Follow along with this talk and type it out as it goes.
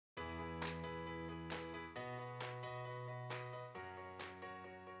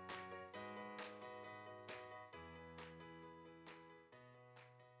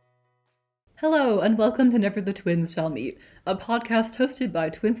Hello, and welcome to Never the Twins Shall Meet, a podcast hosted by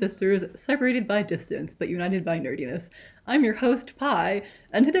twin sisters separated by distance but united by nerdiness. I'm your host, Pi,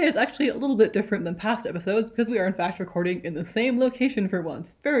 and today is actually a little bit different than past episodes because we are in fact recording in the same location for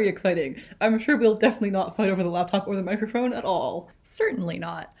once. Very exciting. I'm sure we'll definitely not fight over the laptop or the microphone at all. Certainly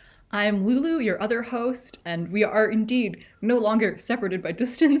not. I'm Lulu, your other host, and we are indeed no longer separated by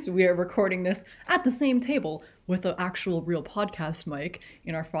distance. We are recording this at the same table with an actual real podcast mic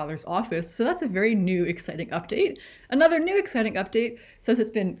in our father's office. So that's a very new, exciting update. Another new, exciting update, since it's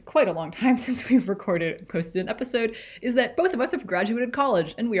been quite a long time since we've recorded and posted an episode, is that both of us have graduated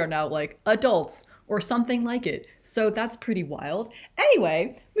college and we are now like adults or something like it. So that's pretty wild.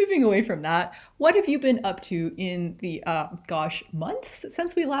 Anyway, moving away from that, what have you been up to in the, months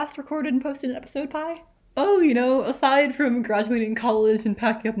since we last recorded and posted an episode, Pi? Oh, aside from graduating college and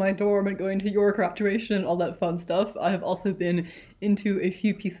packing up my dorm and going to your graduation and all that fun stuff, I have also been into a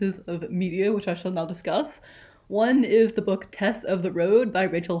few pieces of media, which I shall now discuss. One is the book Tess of the Road by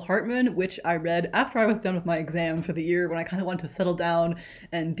Rachel Hartman, which I read after I was done with my exam for the year when I kind of wanted to settle down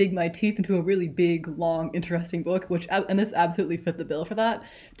and dig my teeth into a really big, long, interesting book, and this absolutely fit the bill for that.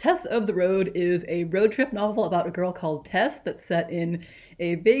 Tess of the Road is a road trip novel about a girl called Tess that's set in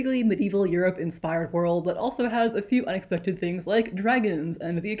a vaguely medieval Europe-inspired world that also has a few unexpected things like dragons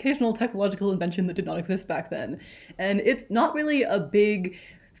and the occasional technological invention that did not exist back then. And it's not really a big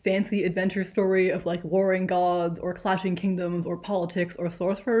fancy adventure story of like warring gods or clashing kingdoms or politics or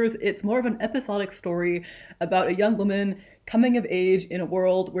sorcerers. It's more of an episodic story about a young woman coming of age in a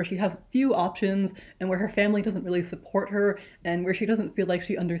world where she has few options and where her family doesn't really support her and where she doesn't feel like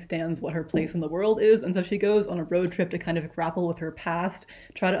she understands what her place in the world is. And so she goes on a road trip to kind of grapple with her past,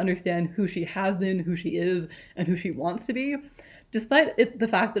 try to understand who she has been, who she is, and who she wants to be. Despite the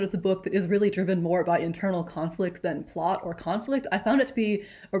fact that it's a book that is really driven more by internal conflict than plot or conflict, I found it to be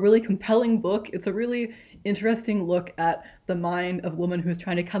a really compelling book. It's a really interesting look at the mind of a woman who's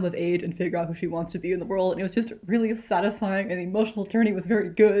trying to come of age and figure out who she wants to be in the world. And it was just really satisfying, and the emotional journey was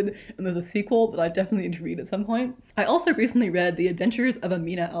very good. And there's a sequel that I definitely need to read at some point. I also recently read The Adventures of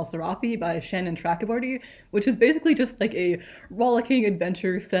Amina al-Sirafi by Shannon Chakraborty, which is basically just like a rollicking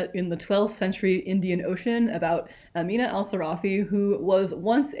adventure set in the 12th century Indian Ocean about Amina al-Sirafi, who was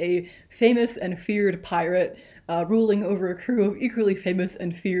once a famous and feared pirate, ruling over a crew of equally famous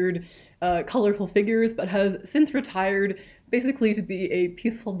and feared colorful figures, but has since retired basically to be a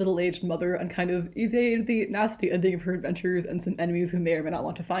peaceful middle-aged mother and kind of evade the nasty ending of her adventures and some enemies who may or may not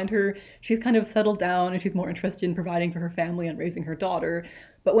want to find her. She's kind of settled down and she's more interested in providing for her family and raising her daughter.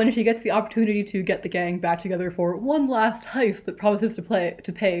 But when she gets the opportunity to get the gang back together for one last heist that promises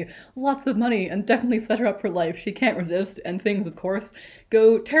to pay lots of money and definitely set her up for life, she can't resist, and things, of course,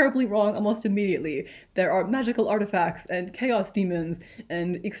 go terribly wrong almost immediately. There are magical artifacts and chaos demons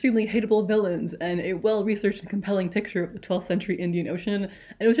and extremely hateable villains and a well-researched and compelling picture of the 12th century Indian Ocean. And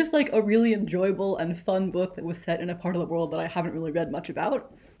it was just like a really enjoyable and fun book that was set in a part of the world that I haven't really read much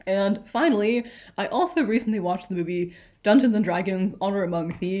about. And finally, I also recently watched the movie Dungeons & Dragons: Honor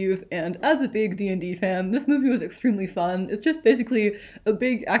Among Thieves, and as a big D&D fan, this movie was extremely fun. It's just basically a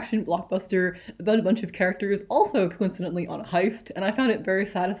big action blockbuster about a bunch of characters, also coincidentally on a heist, and I found it very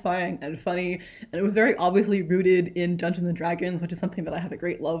satisfying and funny, and it was very obviously rooted in Dungeons & Dragons, which is something that I have a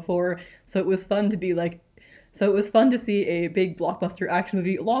great love for, so it was fun to see a big blockbuster action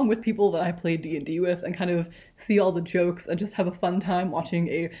movie along with people that I played D&D with and kind of see all the jokes and just have a fun time watching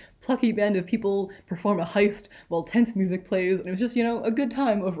a plucky band of people perform a heist while tense music plays. And it was just, a good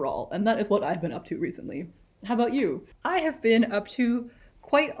time overall. And that is what I've been up to recently. How about you? I have been up to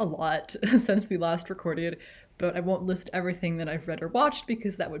quite a lot since we last recorded, but I won't list everything that I've read or watched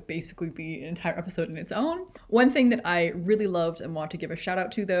because that would basically be an entire episode in its own. One thing that I really loved and want to give a shout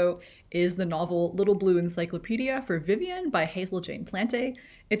out to, though, is the novel Little Blue Encyclopedia for Vivian by Hazel Jane Plante.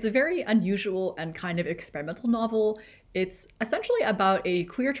 It's a very unusual and kind of experimental novel. It's essentially about a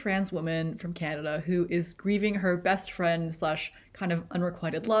queer trans woman from Canada who is grieving her best friend / kind of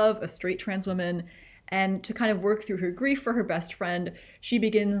unrequited love, a straight trans woman. And to kind of work through her grief for her best friend, she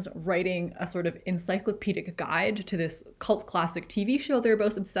begins writing a sort of encyclopedic guide to this cult classic TV show they're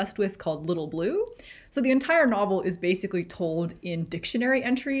both obsessed with called Little Blue. So the entire novel is basically told in dictionary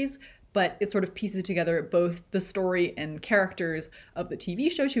entries, but it sort of pieces together both the story and characters of the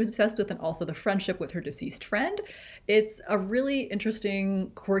TV show she was obsessed with and also the friendship with her deceased friend. It's a really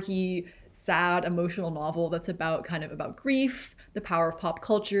interesting, quirky, sad, emotional novel that's about grief, the power of pop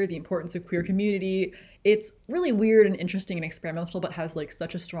culture, the importance of queer community. It's really weird and interesting and experimental, but has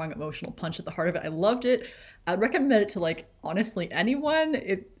such a strong emotional punch at the heart of it. I loved it. I'd recommend it to honestly anyone.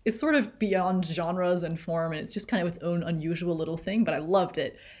 It is sort of beyond genres and form, and it's just kind of its own unusual little thing, but I loved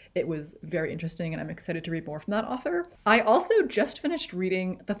it. It was very interesting, and I'm excited to read more from that author. I also just finished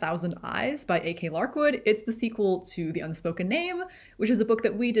reading The Thousand Eyes by A.K. Larkwood. It's the sequel to The Unspoken Name, which is a book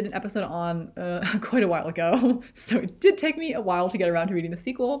that we did an episode on quite a while ago. So it did take me a while to get around to reading the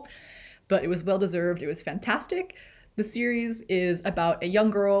sequel, but it was well-deserved. It was fantastic. The series is about a young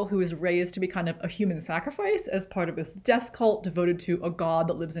girl who is raised to be kind of a human sacrifice as part of this death cult devoted to a god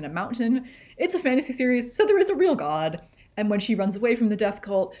that lives in a mountain. It's a fantasy series, so there is a real god. And when she runs away from the death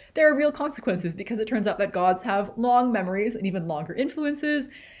cult, there are real consequences because it turns out that gods have long memories and even longer influences.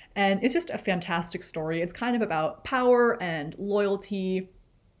 And it's just a fantastic story. It's kind of about power and loyalty,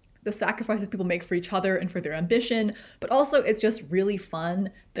 the sacrifices people make for each other and for their ambition, but also it's just really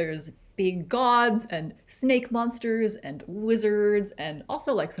fun. There's big gods and snake monsters and wizards and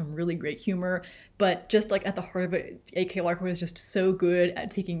also like some really great humor, but just like at the heart of it, A.K. Larkwood is just so good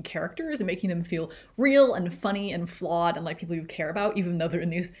at taking characters and making them feel real and funny and flawed and like people you care about, even though they're in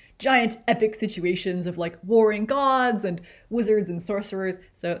these giant epic situations of like warring gods and wizards and sorcerers.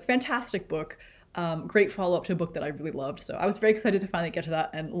 So fantastic book. Great follow-up to a book that I really loved. So I was very excited to finally get to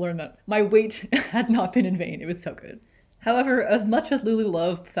that and learn that my wait had not been in vain. It was so good. However, as much as Lulu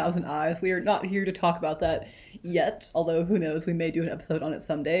loves The Thousand Eyes, we are not here to talk about that yet, although who knows, we may do an episode on it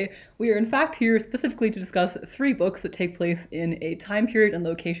someday. We are in fact here specifically to discuss 3 books that take place in a time period and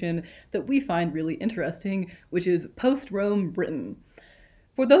location that we find really interesting, which is post-Rome Britain.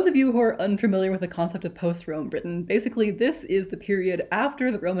 For those of you who are unfamiliar with the concept of post-Rome Britain, basically this is the period after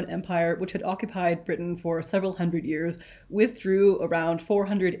the Roman Empire, which had occupied Britain for several hundred years, withdrew around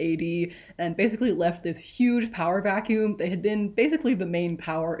 400 AD, and basically left this huge power vacuum. They had been basically the main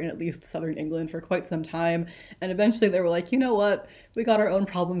power in at least southern England for quite some time, and eventually they were like, you know what, we got our own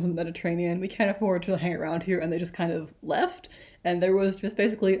problems in the Mediterranean, we can't afford to hang around here, and they just kind of left. And there was just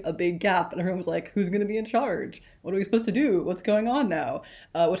basically a big gap, and everyone was like, who's going to be in charge? What are we supposed to do? What's going on now?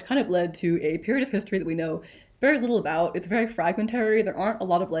 Which kind of led to a period of history that we know very little about. It's very fragmentary. There aren't a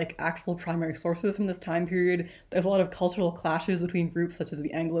lot of like actual primary sources from this time period. There's a lot of cultural clashes between groups such as the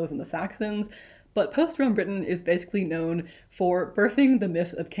Anglos and the Saxons. But post-Rome Britain is basically known for birthing the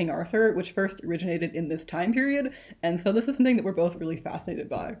myth of King Arthur, which first originated in this time period. And so this is something that we're both really fascinated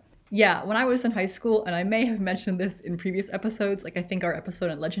by. Yeah, when I was in high school, and I may have mentioned this in previous episodes, like I think our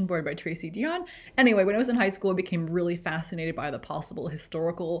episode on Legendborn by Tracy Dion. Anyway, when I was in high school, I became really fascinated by the possible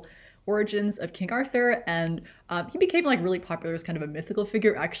historical origins of King Arthur, and he became like really popular as kind of a mythical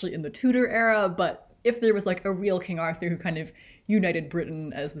figure actually in the Tudor era, but if there was like a real King Arthur who kind of united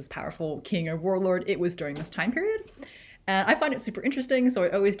Britain as this powerful king or warlord, it was during this time period. And I find it super interesting, so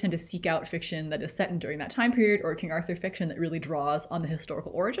I always tend to seek out fiction that is set in during that time period or King Arthur fiction that really draws on the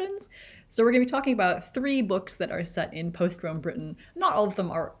historical origins. So we're going to be talking about 3 books that are set in post-Rome Britain. Not all of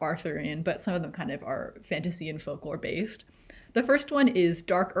them are Arthurian, but some of them kind of are fantasy and folklore based. The first one is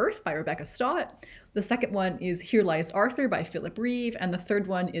Dark Earth by Rebecca Stott. The second one is Here Lies Arthur by Philip Reeve. And the third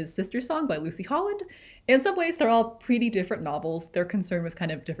one is Sistersong by Lucy Holland. In some ways, they're all pretty different novels. They're concerned with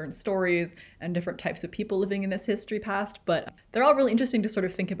kind of different stories and different types of people living in this history past, but they're all really interesting to sort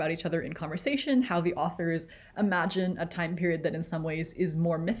of think about each other in conversation, how the authors imagine a time period that in some ways is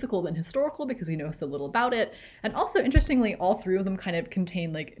more mythical than historical because we know so little about it. And also, interestingly, all 3 of them kind of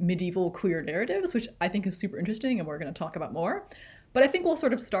contain like medieval queer narratives, which I think is super interesting and we're going to talk about more. But I think we'll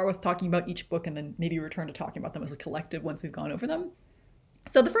sort of start with talking about each book and then maybe return to talking about them as a collective once we've gone over them.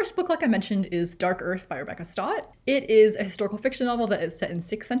 So the first book, like I mentioned, is Dark Earth by Rebecca Stott. It is a historical fiction novel that is set in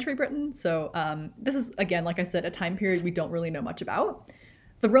 6th century Britain. So this is, again, like I said, a time period we don't really know much about.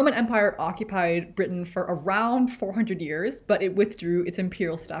 The Roman Empire occupied Britain for around 400 years, but it withdrew its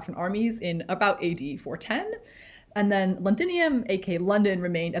imperial staff and armies in about AD 410. And then Londinium, aka London,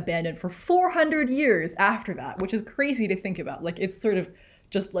 remained abandoned for 400 years after that, which is crazy to think about. Like, it's sort of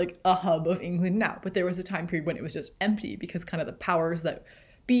just like a hub of England now, but there was a time period when it was just empty because kind of the powers that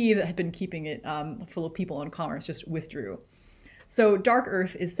had been keeping it full of people and commerce just withdrew. So Dark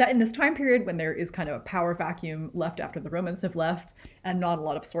Earth is set in this time period when there is kind of a power vacuum left after the Romans have left and not a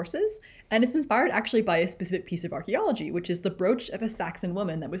lot of sources. And it's inspired actually by a specific piece of archaeology, which is the brooch of a Saxon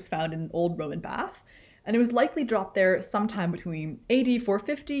woman that was found in an old Roman bath. And it was likely dropped there sometime between AD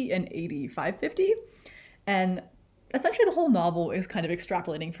 450 and AD 550. And essentially the whole novel is kind of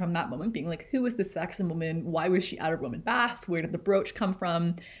extrapolating from that moment, being like, who was this Saxon woman? Why was she at a Roman bath? Where did the brooch come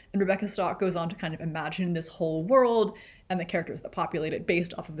from? And Rebecca Stott goes on to kind of imagine this whole world and the characters that populate it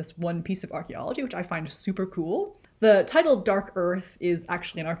based off of this one piece of archaeology, which I find super cool. The title Dark Earth is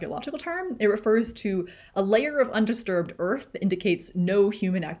actually an archaeological term. It refers to a layer of undisturbed earth that indicates no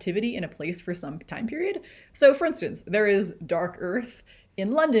human activity in a place for some time period. So for instance, there is dark earth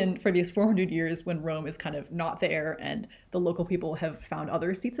in London for these 400 years when Rome is kind of not there and the local people have found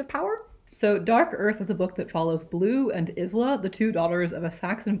other seats of power. So Dark Earth is a book that follows Blue and Isla, the two daughters of a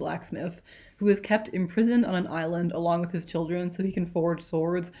Saxon blacksmith, who is kept imprisoned on an island along with his children so he can forge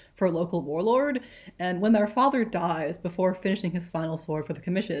swords for a local warlord. And when their father dies before finishing his final sword for the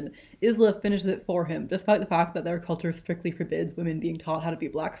commission, Isla finishes it for him, despite the fact that their culture strictly forbids women being taught how to be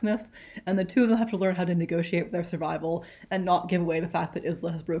blacksmiths, and the two of them have to learn how to negotiate for their survival and not give away the fact that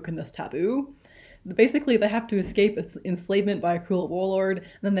Isla has broken this taboo. Basically, they have to escape enslavement by a cruel warlord, and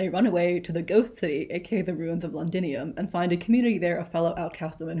then they run away to the Ghost City, aka the ruins of Londinium, and find a community there of fellow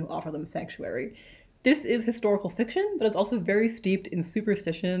outcast women who offer them sanctuary. This is historical fiction, but it's also very steeped in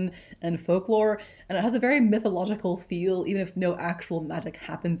superstition and folklore, and it has a very mythological feel, even if no actual magic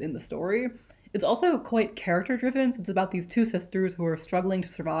happens in the story. It's also quite character-driven, so it's about these two sisters who are struggling to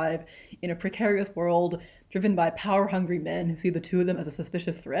survive in a precarious world, driven by power-hungry men who see the two of them as a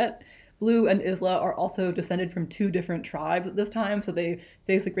suspicious threat. Blue and Isla are also descended from two different tribes at this time, so they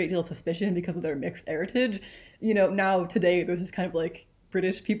face a great deal of suspicion because of their mixed heritage. You know, now today there's just kind of like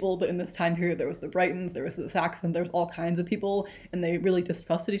British people, but in this time period there was the Brightons, there was the Saxons, there was all kinds of people, and they really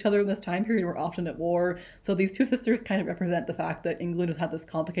distrusted each other in this time period and were often at war. So these two sisters kind of represent the fact that England has had this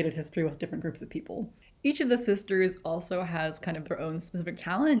complicated history with different groups of people. Each of the sisters also has kind of their own specific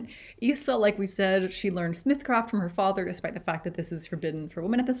talent. Issa, like we said, she learned smithcraft from her father, despite the fact that this is forbidden for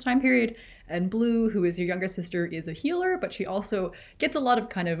women at this time period. And Blue, who is your younger sister, is a healer, but she also gets a lot of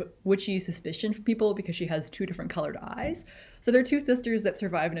kind of witchy suspicion from people because she has two different colored eyes. So they're two sisters that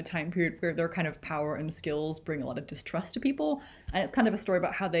survive in a time period where their kind of power and skills bring a lot of distrust to people. And it's kind of a story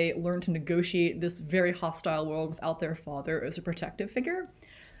about how they learn to negotiate this very hostile world without their father as a protective figure.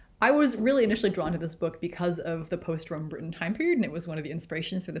 I was really initially drawn to this book because of the post-Rome Britain time period, and it was one of the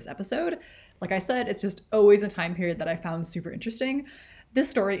inspirations for this episode. Like I said, it's just always a time period that I found super interesting. This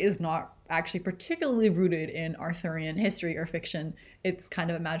story is not actually particularly rooted in Arthurian history or fiction. It's kind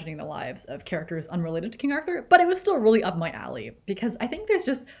of imagining the lives of characters unrelated to King Arthur, but it was still really up my alley because I think there's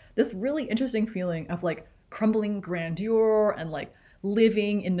just this really interesting feeling of like crumbling grandeur and like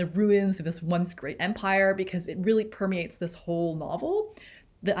living in the ruins of this once great empire because it really permeates this whole novel,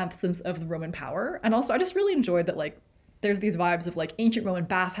 the absence of the Roman power. And also I just really enjoyed that like there's these vibes of like ancient Roman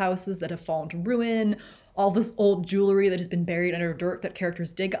bathhouses that have fallen to ruin, all this old jewelry that has been buried under dirt that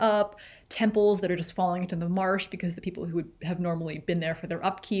characters dig up, temples that are just falling into the marsh because the people who would have normally been there for their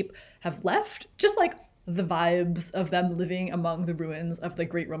upkeep have left. Just like the vibes of them living among the ruins of the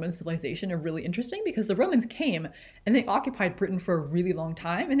great Roman civilization are really interesting because the Romans came and they occupied Britain for a really long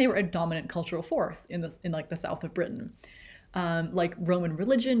time and they were a dominant cultural force in like the south of Britain. Like Roman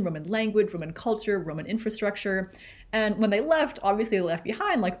religion, Roman language, Roman culture, Roman infrastructure. And when they left, obviously they left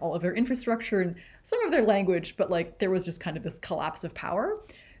behind like all of their infrastructure and some of their language, but like there was just kind of this collapse of power.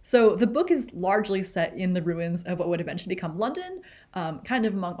 So the book is largely set in the ruins of what would eventually become London, kind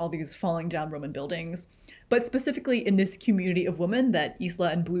of among all these falling down Roman buildings, but specifically in this community of women that Isla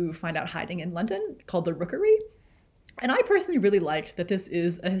and Blue find out hiding in London called the Rookery. And I personally really liked that this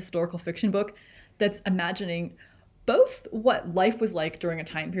is a historical fiction book that's imagining both what life was like during a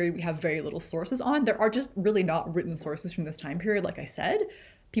time period we have very little sources on. There are just really not written sources from this time period, like I said.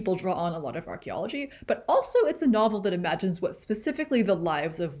 People draw on a lot of archaeology, but also it's a novel that imagines what specifically the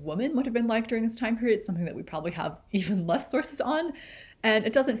lives of women would have been like during this time period, something that we probably have even less sources on. And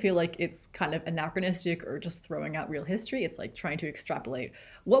it doesn't feel like it's kind of anachronistic or just throwing out real history. It's like trying to extrapolate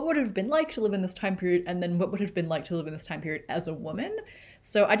what would have been like to live in this time period and then what would have been like to live in this time period as a woman.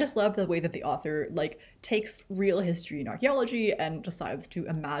 So I just love the way that the author like takes real history and archaeology and decides to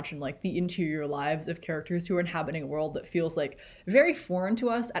imagine like the interior lives of characters who are inhabiting a world that feels like very foreign to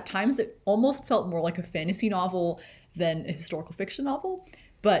us. At times it almost felt more like a fantasy novel than a historical fiction novel.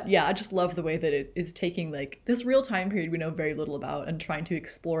 But yeah, I just love the way that it is taking like this real time period we know very little about and trying to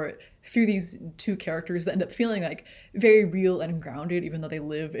explore it through these two characters that end up feeling like very real and grounded, even though they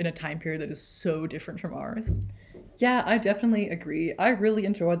live in a time period that is so different from ours. Yeah, I definitely agree. I really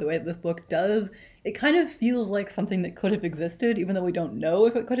enjoyed the way that this book does. It kind of feels like something that could have existed, even though we don't know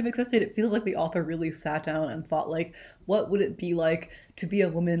if it could have existed. It feels like the author really sat down and thought, like, what would it be like to be a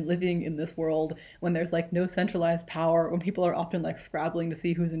woman living in this world when there's, like, no centralized power, when people are often, like, scrabbling to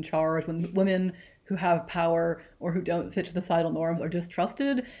see who's in charge, when women who have power or who don't fit to societal norms are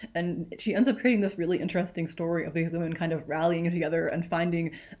distrusted. And she ends up creating this really interesting story of these women kind of rallying together and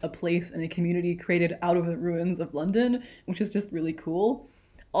finding a place and a community created out of the ruins of London, which is just really cool.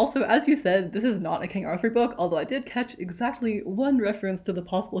 Also, as you said, this is not a King Arthur book, although I did catch exactly one reference to the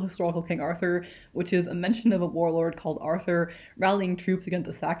possible historical King Arthur, which is a mention of a warlord called Arthur rallying troops against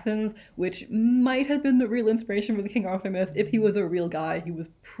the Saxons, which might have been the real inspiration for the King Arthur myth. If he was a real guy, he was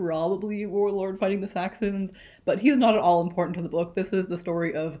probably a warlord fighting the Saxons, but he's not at all important to the book. This is the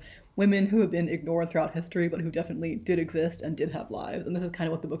story of women who have been ignored throughout history, but who definitely did exist and did have lives, and this is kind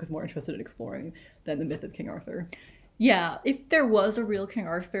of what the book is more interested in exploring than the myth of King Arthur. Yeah, if there was a real King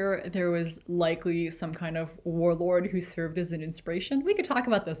Arthur, there was likely some kind of warlord who served as an inspiration. We could talk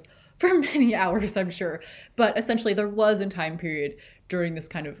about this for many hours, I'm sure. But essentially, there was a time period during this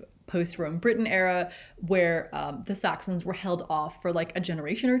kind of post-Rome Britain era where the Saxons were held off for like a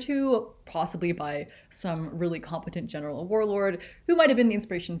generation or two, possibly by some really competent general or warlord who might have been the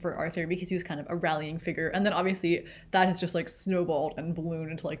inspiration for Arthur because he was kind of a rallying figure. And then obviously that has just like snowballed and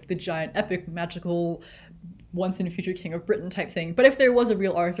ballooned into like the giant epic magical once in a future king of Britain type thing. But if there was a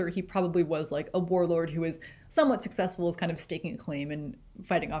real Arthur, he probably was like a warlord who was somewhat successful as kind of staking a claim and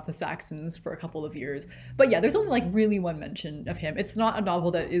fighting off the Saxons for a couple of years. But yeah, there's only like really one mention of him. It's not a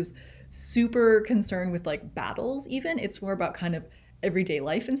novel that is super concerned with like battles even. It's more about kind of everyday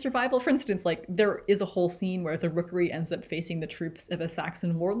life and survival. For instance, like there is a whole scene where the rookery ends up facing the troops of a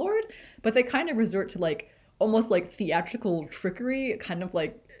Saxon warlord, but they kind of resort to like almost like theatrical trickery, kind of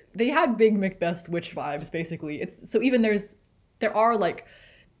like they had big Macbeth witch vibes, basically. It's so even there are like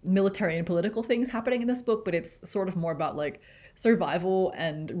military and political things happening in this book, but it's sort of more about like survival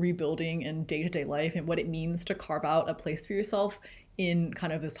and rebuilding and day-to-day life and what it means to carve out a place for yourself in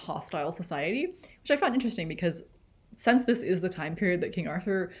kind of this hostile society, which I found interesting because since this is the time period that King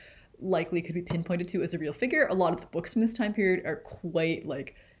Arthur likely could be pinpointed to as a real figure, a lot of the books from this time period are quite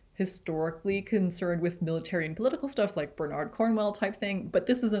like historically concerned with military and political stuff, like Bernard Cornwell type thing, but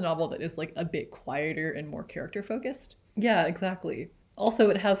this is a novel that is like a bit quieter and more character focused. Yeah, exactly. Also,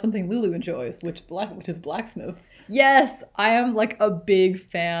 it has something Lulu enjoys, which is blacksmiths. Yes, I am like a big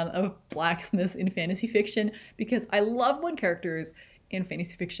fan of blacksmiths in fantasy fiction because I love when characters in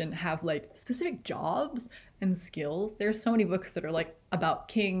fantasy fiction have like specific jobs and skills. There's so many books that are like about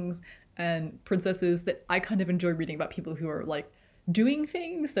kings and princesses that I kind of enjoy reading about people who are like doing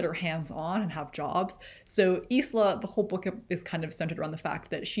things that are hands-on and have jobs. So Isla, the whole book is kind of centered around the fact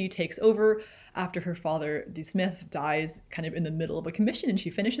that she takes over after her father, the smith, dies kind of in the middle of a commission and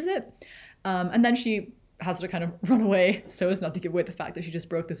she finishes it. And then she has to kind of run away so as not to give away the fact that she just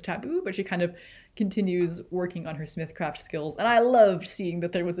broke this taboo, but she kind of continues working on her smithcraft skills. And I loved seeing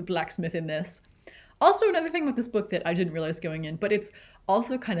that there was a blacksmith in this. Also, another thing about this book that I didn't realize going in, but it's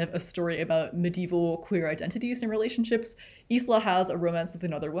also kind of a story about medieval queer identities and relationships. Isla has a romance with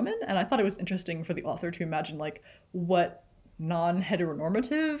another woman, and I thought it was interesting for the author to imagine like what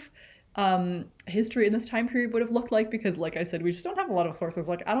non-heteronormative history in this time period would have looked like, because like I said, we just don't have a lot of sources.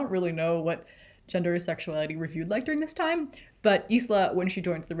 Like I don't really know what gender or sexuality reviewed like during this time, but Isla, when she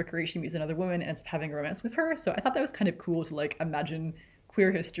joins the Rookery, she meets another woman and ends up having a romance with her. So I thought that was kind of cool to like imagine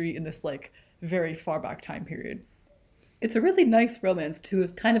queer history in this like very far back time period. It's a really nice romance too.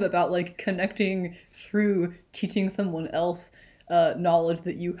 It's kind of about like connecting through teaching someone else knowledge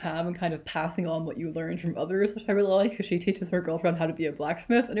that you have and kind of passing on what you learned from others, which I really like, because she teaches her girlfriend how to be a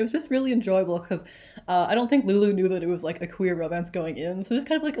blacksmith, and it was just really enjoyable because I don't think Lulu knew that it was like a queer romance going in, so just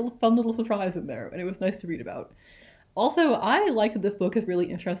kind of like a fun little surprise in there, and it was nice to read about. Also, I like that this book is really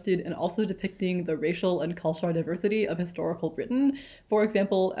interested in also depicting the racial and cultural diversity of historical Britain. For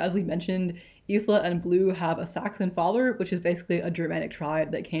example, as we mentioned, Isla and Blue have a Saxon father, which is basically a Germanic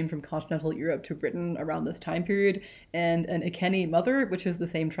tribe that came from continental Europe to Britain around this time period, and an Iceni mother, which is the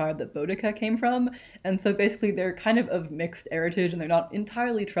same tribe that Boudica came from. And so basically they're kind of mixed heritage, and they're not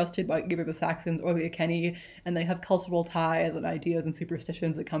entirely trusted by either the Saxons or the Iceni, and they have cultural ties and ideas and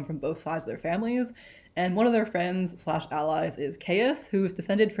superstitions that come from both sides of their families. And one of their friends / allies is Caius, who is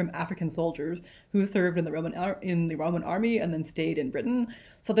descended from African soldiers who served in the Roman army and then stayed in Britain.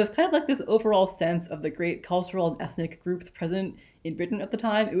 So there's kind of like this overall sense of the great cultural and ethnic groups present in Britain at the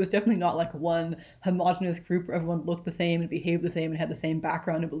time. It was definitely not like one homogenous group where everyone looked the same and behaved the same and had the same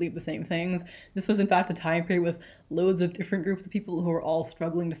background and believed the same things. This was in fact a time period with loads of different groups of people who were all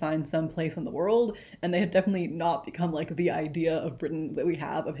struggling to find some place in the world, and they had definitely not become like the idea of Britain that we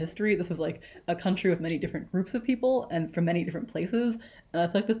have of history. This was like a country with many different groups of people and from many different places, and I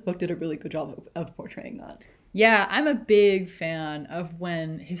feel like this book did a really good job of portraying that. Yeah, I'm a big fan of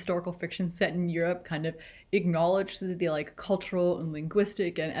when historical fiction set in Europe kind of acknowledges the like cultural and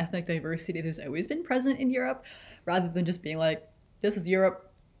linguistic and ethnic diversity that has always been present in Europe, rather than just being like, this is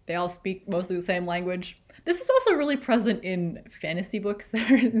Europe, they all speak mostly the same language. This is also really present in fantasy books that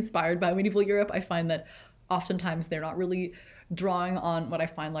are inspired by medieval Europe. I find that oftentimes they're not really drawing on what I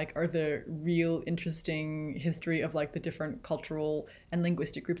find like are the real interesting history of like the different cultural and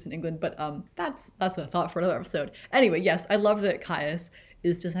linguistic groups in England. But that's a thought for another episode. Anyway, yes, I love that Caius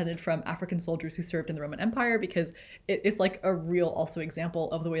is descended from African soldiers who served in the Roman Empire, because it's like a real also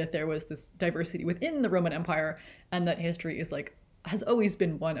example of the way that there was this diversity within the Roman Empire, and that history is like has always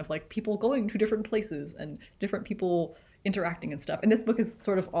been one of like people going to different places and different people interacting and stuff. And this book is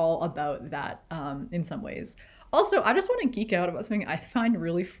sort of all about that in some ways. Also, I just want to geek out about something I find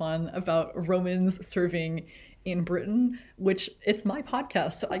really fun about Romans serving in Britain, which it's my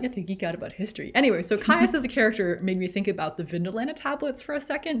podcast, so I get to geek out about history. Anyway, so Caius as a character made me think about the Vindolanda tablets for a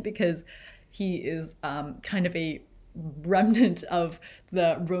second, because he is kind of a remnant of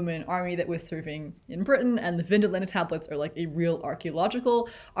the Roman army that was serving in Britain, and the Vindolanda tablets are like a real archaeological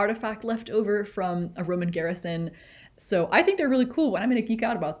artifact left over from a Roman garrison. So I think they're really cool, and I'm going to geek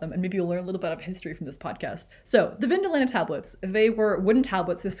out about them, and maybe you'll learn a little bit of history from this podcast. So the Vindolanda tablets, they were wooden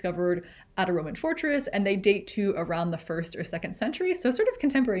tablets discovered at a Roman fortress, and they date to around the 1st or 2nd century, so sort of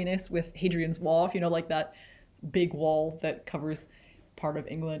contemporaneous with Hadrian's Wall, if you know, like that big wall that covers part of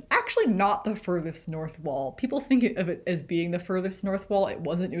England. Actually not the furthest north wall. People think of it as being the furthest north wall. It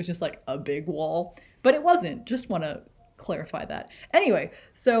wasn't. It was just like a big wall, but it wasn't. Just want to clarify that. Anyway,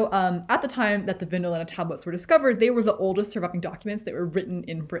 so at the time that the Vindolanda tablets were discovered, they were the oldest surviving documents that were written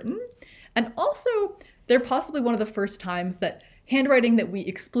in Britain. And also, they're possibly one of the first times that handwriting that we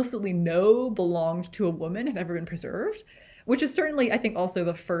explicitly know belonged to a woman had ever been preserved, which is certainly, I think, also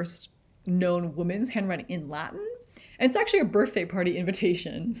the first known woman's handwriting in Latin. And it's actually a birthday party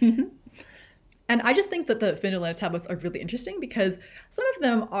invitation. And I just think that the Vindolanda tablets are really interesting because some of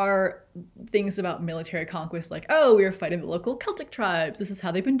them are things about military conquest, like, oh, we were fighting the local Celtic tribes, this is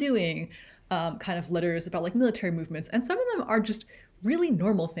how they've been doing, kind of letters about like military movements. And some of them are just really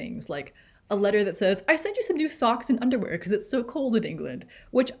normal things, like a letter that says, I sent you some new socks and underwear because it's so cold in England,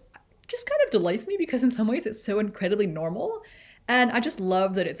 which just kind of delights me because in some ways it's so incredibly normal. And I just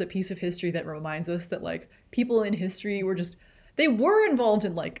love that it's a piece of history that reminds us that like people in history were just, they were involved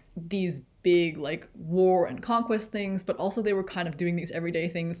in like these big like war and conquest things, but also they were kind of doing these everyday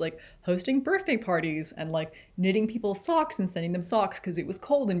things like hosting birthday parties and like knitting people socks and sending them socks because it was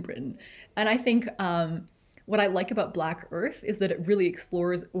cold in Britain. And I think what I like about Black Earth is that it really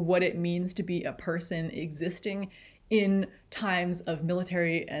explores what it means to be a person existing in times of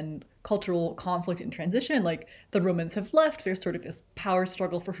military and cultural conflict and transition. Like the Romans have left, there's sort of this power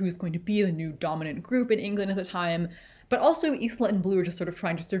struggle for who's going to be the new dominant group in England at the time. But also Isla and Blue are just sort of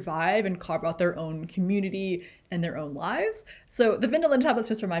trying to survive and carve out their own community and their own lives. So the Vindolanda tablets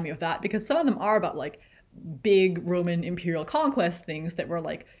just remind me of that because some of them are about like big Roman imperial conquest things that were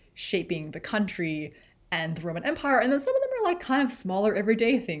like shaping the country and the Roman Empire. And then some of them are like kind of smaller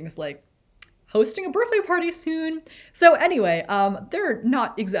everyday things like hosting a birthday party soon. So anyway, they're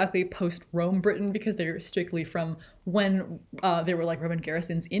not exactly post-Rome Britain because they're strictly from when there were like Roman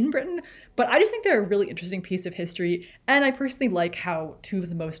garrisons in Britain. But I just think they're a really interesting piece of history. And I personally like how two of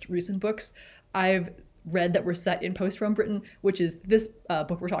the most recent books I've read that were set in post-Rome Britain, which is this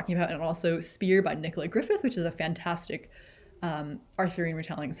book we're talking about, and also Spear by Nicola Griffith, which is a fantastic Arthurian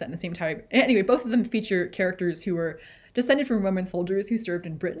retelling set in the same time. Anyway, both of them feature characters who were descended from Roman soldiers who served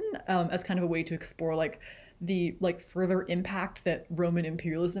in Britain as kind of a way to explore like the like further impact that Roman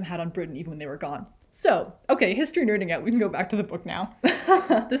imperialism had on Britain even when they were gone. So, okay, history nerding out. We can go back to the book now.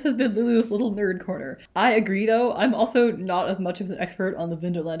 This has been Lulu's little nerd corner. I agree though, I'm also not as much of an expert on the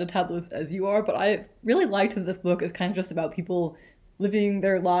Vindolanda tablets as you are, but I really liked that this book is kind of just about people living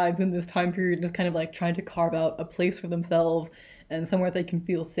their lives in this time period and just kind of like trying to carve out a place for themselves and somewhere they can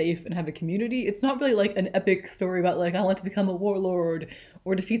feel safe and have a community. It's not really like an epic story about like, I want to become a warlord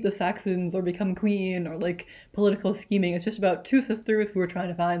or defeat the Saxons or become queen or like political scheming. It's just about two sisters who are trying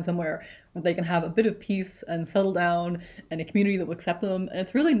to find somewhere where they can have a bit of peace and settle down and a community that will accept them. And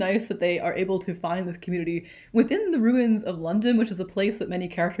it's really nice that they are able to find this community within the ruins of London, which is a place that many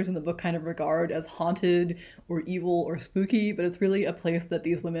characters in the book kind of regard as haunted or evil or spooky, but it's really a place that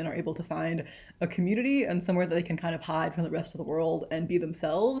these women are able to find a community and somewhere that they can kind of hide from the rest of the world and be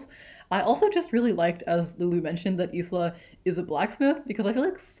themselves. I also just really liked, as Lulu mentioned, that Isla is a blacksmith because I feel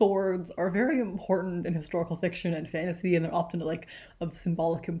like swords are very important in historical fiction and fantasy, and they're often like of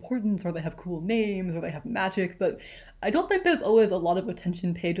symbolic importance, or they have cool names, or they have magic, but I don't think there's always a lot of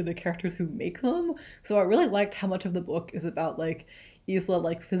attention paid to the characters who make them. So I really liked how much of the book is about like Isla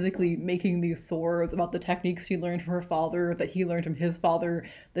like physically making these swords, about the techniques she learned from her father, that he learned from his father,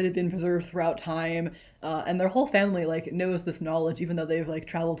 that had been preserved throughout time, and their whole family like knows this knowledge, even though they've like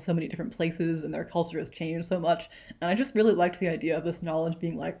traveled so many different places and their culture has changed so much. And I just really liked the idea of this knowledge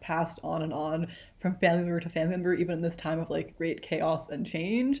being like passed on and on from family member to family member, even in this time of like great chaos and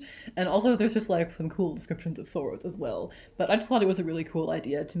change. And also there's just like some cool descriptions of swords as well. But I just thought it was a really cool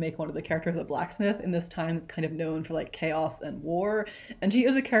idea to make one of the characters a blacksmith in this time that's kind of known for like chaos and war. And she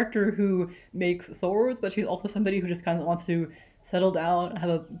is a character who makes swords, but she's also somebody who just kind of wants to settle down and have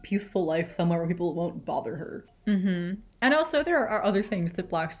a peaceful life somewhere where people won't bother her. And also there are other things that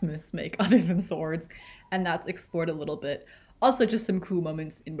blacksmiths make other than swords, and that's explored a little bit. Also just some cool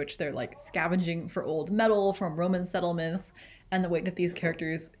moments in which they're like scavenging for old metal from Roman settlements, and the way that these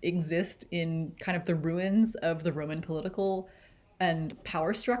characters exist in kind of the ruins of the Roman political and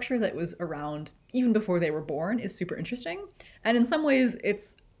power structure that was around even before they were born is super interesting. And in some ways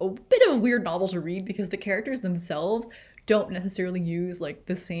it's a bit of a weird novel to read because the characters themselves don't necessarily use like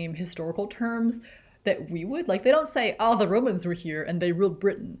the same historical terms that we would. Like they don't say, oh, the Romans were here and they ruled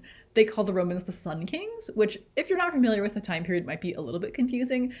Britain. They call the Romans the Sun Kings, which if you're not familiar with the time period might be a little bit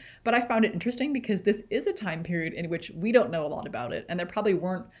confusing, but I found it interesting because this is a time period in which we don't know a lot about it, and there probably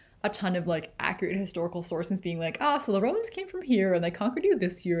weren't a ton of like accurate historical sources being like, so the Romans came from here and they conquered you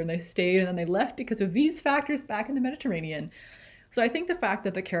this year and they stayed and then they left because of these factors back in the Mediterranean. So I think the fact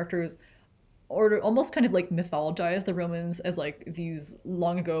that the characters almost kind of like mythologize the Romans as like these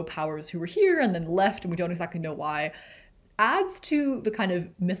long ago powers who were here and then left and we don't exactly know why adds to the kind of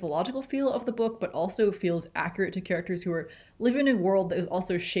mythological feel of the book, but also feels accurate to characters who are living in a world that is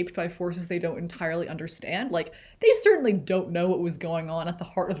also shaped by forces they don't entirely understand. Like, they certainly don't know what was going on at the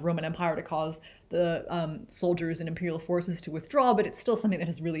heart of the Roman Empire to cause the soldiers and imperial forces to withdraw, but it's still something that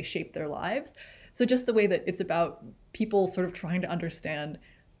has really shaped their lives. So just the way that it's about people sort of trying to understand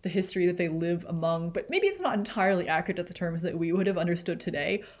the history that they live among, but maybe it's not entirely accurate at the terms that we would have understood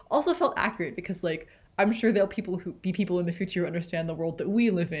today, also felt accurate because, like, I'm sure there'll be people in the future who understand the world that we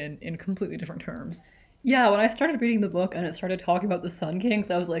live in completely different terms. Yeah, when I started reading the book and it started talking about the Sun Kings,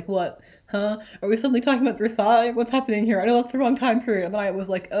 I was like, what? Huh? Are we suddenly talking about Versailles? What's happening here? I know that's the wrong time period. And then I was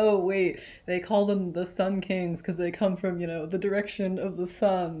like, oh, wait, they call them the Sun Kings because they come from, the direction of the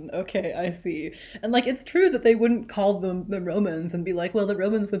sun. Okay, I see. And, like, it's true that they wouldn't call them the Romans and be like, well, the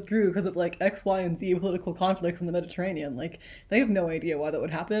Romans withdrew because of, like, X, Y, and Z political conflicts in the Mediterranean. Like, they have no idea why that would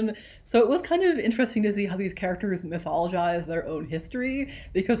happen. So it was kind of interesting to see how these characters mythologize their own history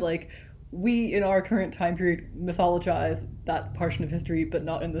because, like, we, in our current time period, mythologize that portion of history, but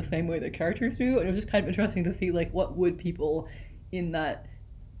not in the same way that characters do. And it was just kind of interesting to see, like, what would people in that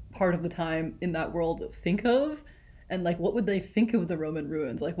part of the time, in that world, think of? And, like, what would they think of the Roman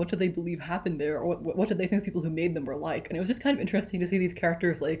ruins? Like, what did they believe happened there? Or what did they think the people who made them were like? And it was just kind of interesting to see these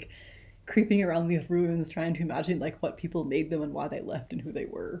characters, like, creeping around these ruins, trying to imagine, like, what people made them and why they left and who they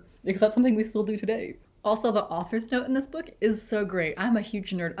were. Because that's something we still do today. Also, the author's note in this book is so great. I'm a huge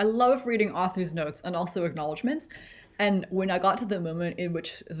nerd. I love reading author's notes and also acknowledgements. And when I got to the moment in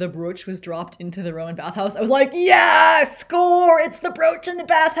which the brooch was dropped into the Roman bathhouse, I was like, yeah, score! It's the brooch in the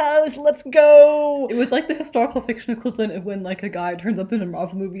bathhouse! Let's go! It was like the historical fiction equivalent of when, like, a guy turns up in a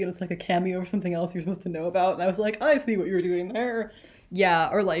Marvel movie and it's like a cameo or something else you're supposed to know about. And I was like, I see what you're doing there. Yeah,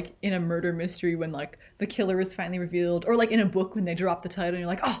 or like in a murder mystery when like the killer is finally revealed, or like in a book when they drop the title and you're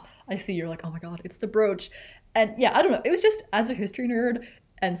like, oh, I see, you're like, oh my god, it's the brooch. And yeah, I don't know, it was just, as a history nerd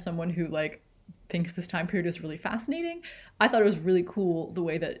and someone who like thinks this time period is really fascinating, I thought it was really cool the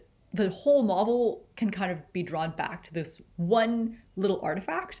way that the whole novel can kind of be drawn back to this one little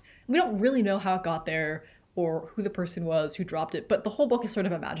artifact. We don't really know how it got there or who the person was who dropped it, but the whole book is sort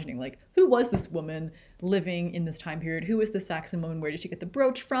of imagining, like, who was this woman living in this time period? Who was this Saxon woman? Where did she get the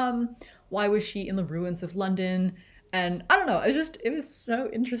brooch from? Why was she in the ruins of London? And I don't know, it was so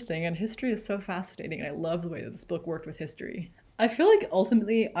interesting, and history is so fascinating, and I love the way that this book worked with history. I feel like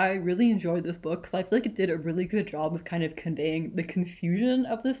ultimately I really enjoyed this book because I feel like it did a really good job of kind of conveying the confusion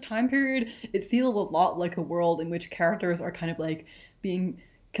of this time period. It feels a lot like a world in which characters are kind of like being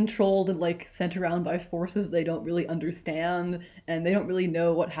controlled and like sent around by forces they don't really understand, and they don't really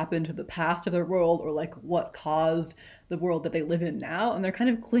know what happened to the past of their world or like what caused the world that they live in now, and they're kind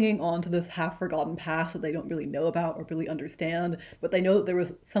of clinging on to this half-forgotten past that they don't really know about or really understand, but they know that there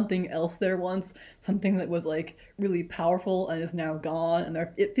was something else there once, something that was like really powerful and is now gone, and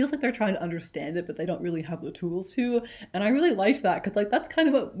it feels like they're trying to understand it, but they don't really have the tools to, and I really liked that, because like that's kind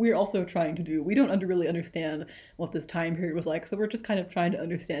of what we're also trying to do. We don't really understand what this time period was like, so we're just kind of trying to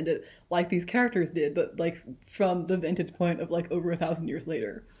understand it like these characters did, but like from the vantage point of like over 1,000 years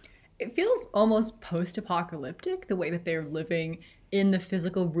later. It feels almost post-apocalyptic, the way that they're living in the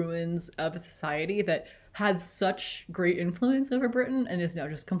physical ruins of a society that had such great influence over Britain and is now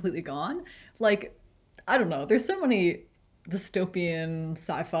just completely gone. Like, I don't know, there's so many dystopian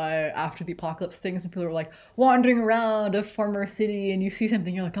sci-fi after the apocalypse things, and people are like wandering around a former city and you see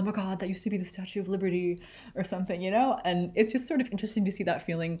something, you're like, oh my god, that used to be the Statue of Liberty or something, and it's just sort of interesting to see that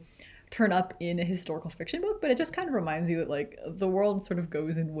feeling turn up in a historical fiction book. But it just kind of reminds you that like the world sort of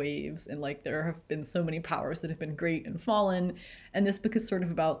goes in waves, and like there have been so many powers that have been great and fallen, and this book is sort of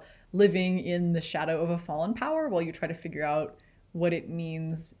about living in the shadow of a fallen power while you try to figure out what it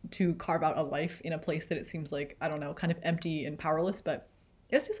means to carve out a life in a place that it seems like, I don't know, kind of empty and powerless. But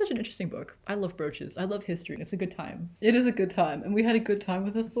it's just such an interesting book. I love Brooches. I love history. It's a good time. It is a good time, and we had a good time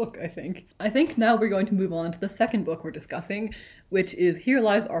with this book, I think. I think now we're going to move on to the second book we're discussing, which is Here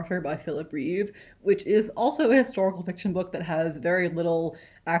Lies Arthur by Philip Reeve, which is also a historical fiction book that has very little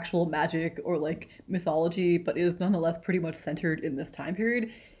actual magic or like mythology, but is nonetheless pretty much centered in this time period.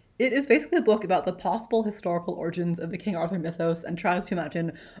 It is basically a book about the possible historical origins of the King Arthur mythos and tries to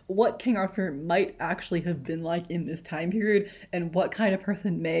imagine what King Arthur might actually have been like in this time period and what kind of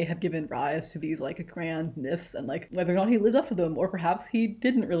person may have given rise to these like grand myths and like whether or not he lived up to them or perhaps he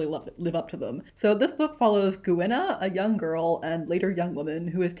didn't really live up to them. So this book follows Gwynna, a young girl and later young woman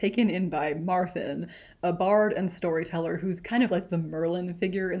who is taken in by Marthin, a bard and storyteller who's kind of like the Merlin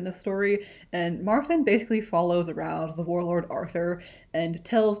figure in this story. And Marthin basically follows around the warlord Arthur and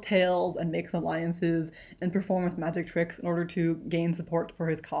tells tales and makes alliances and performs magic tricks in order to gain support for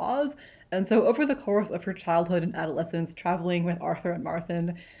his cause. And so over the course of her childhood and adolescence traveling with Arthur and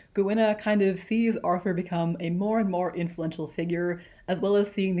Marthin, Gwynna kind of sees Arthur become a more and more influential figure, as well as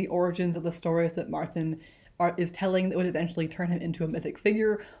seeing the origins of the stories that Marthin is telling that would eventually turn him into a mythic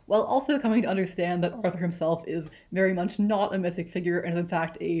figure, while also coming to understand that Arthur himself is very much not a mythic figure and is in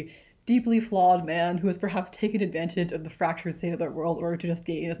fact a deeply flawed man who has perhaps taken advantage of the fractured state of the world in order to just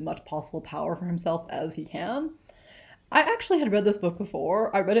gain as much possible power for himself as he can. I actually had read this book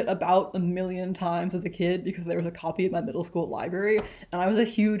before. I read it about 1,000,000 times as a kid because there was a copy in my middle school library, and I was a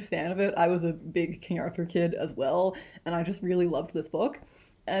huge fan of it. I was a big King Arthur kid as well, and I just really loved this book.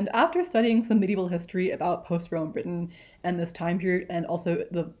 And after studying some medieval history about post-Rome Britain and this time period, and also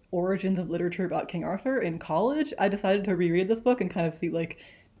the origins of literature about King Arthur in college, I decided to reread this book and kind of see, like,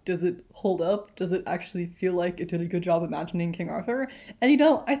 does it hold up? Does it actually feel like it did a good job imagining King Arthur? And,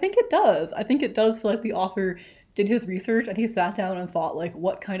 I think it does. I think it does feel like the author did his research and he sat down and thought, like,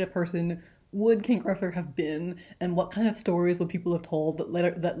 what kind of person would King Arthur have been, and what kind of stories would people have told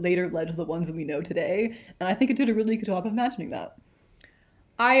that later led to the ones that we know today? And I think it did a really good job of imagining that.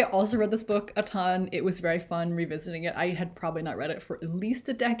 I also read this book a ton. It was very fun revisiting it. I had probably not read it for at least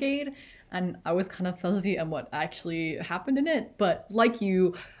a decade, and I was kind of fuzzy on what actually happened in it. But like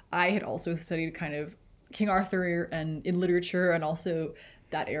you, I had also studied kind of King Arthur and in literature and also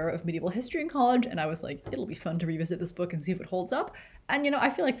that era of medieval history in college, and I was like, it'll be fun to revisit this book and see if it holds up. And I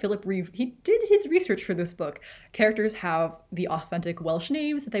feel like Philip Reeve, he did his research for this book. Characters have the authentic Welsh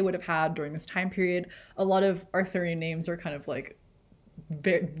names that they would have had during this time period. A lot of Arthurian names are kind of like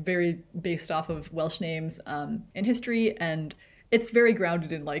very, very based off of Welsh names in history, and it's very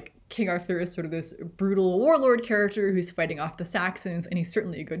grounded in like King Arthur is sort of this brutal warlord character who's fighting off the Saxons, and he's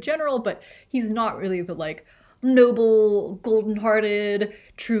certainly a good general, but he's not really the like noble, golden-hearted,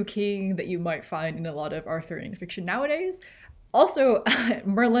 true king that you might find in a lot of Arthurian fiction nowadays. Also,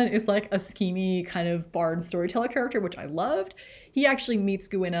 Merlin is like a schemy kind of bard storyteller character, which I loved. He actually meets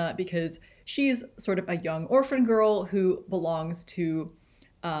Gwynna because she's sort of a young orphan girl who belongs to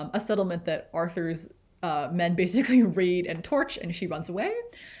a settlement that Arthur's men basically raid and torch, and she runs away.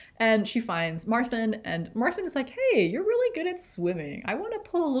 And she finds Marthin, and Marthin is like, hey, you're really good at swimming. I want to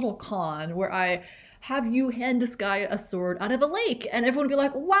pull a little con where I have you hand this guy a sword out of a lake, and everyone would be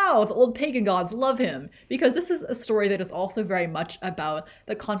like, wow, the old pagan gods love him. Because this is a story that is also very much about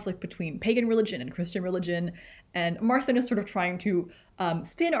the conflict between pagan religion and Christian religion, and Marthin is sort of trying to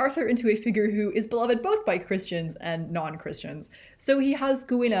spin Arthur into a figure who is beloved both by Christians and non-Christians. So he has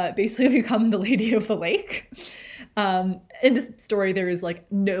Gwynna basically become the Lady of the Lake. In this story, there is like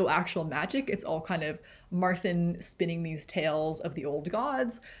no actual magic. It's all kind of Marthin spinning these tales of the old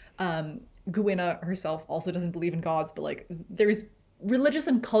gods. Gwynna herself also doesn't believe in gods, but like there's religious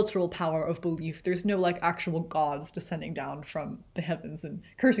and cultural power of belief. There's no like actual gods descending down from the heavens and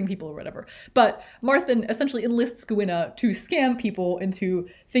cursing people or whatever. But Marthin essentially enlists Gwynna to scam people into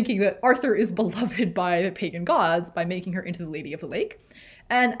thinking that Arthur is beloved by the pagan gods by making her into the Lady of the Lake.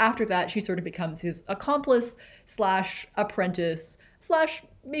 And after that, she sort of becomes his accomplice / apprentice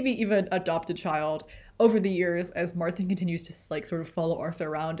 / maybe even adopted child over the years as Marthin continues to like sort of follow Arthur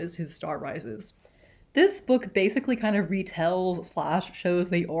around as his star rises. This book basically kind of retells / shows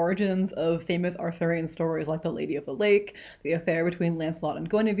the origins of famous Arthurian stories like The Lady of the Lake, the affair between Lancelot and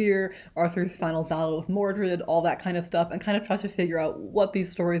Guinevere, Arthur's final battle with Mordred, all that kind of stuff, and kind of tries to figure out what these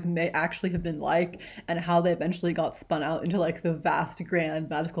stories may actually have been like and how they eventually got spun out into like the vast, grand,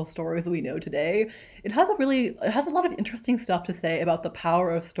 magical stories that we know today. It has a lot of interesting stuff to say about the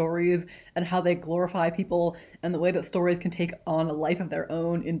power of stories and how they glorify people and the way that stories can take on a life of their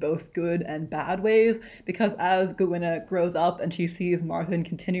own in both good and bad ways. Because as Gowina grows up and she sees Marthin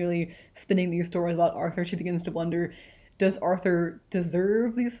continually spinning these stories about Arthur, she begins to wonder, does Arthur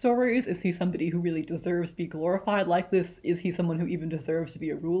deserve these stories? Is he somebody who really deserves to be glorified like this? Is he someone who even deserves to be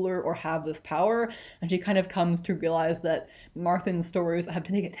a ruler or have this power? And she kind of comes to realize that Marthin's stories have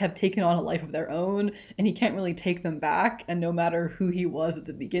taken on a life of their own, and he can't really take them back. And no matter who he was at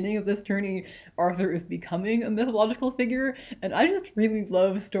the beginning of this journey, Arthur is becoming a mythological figure. And I just really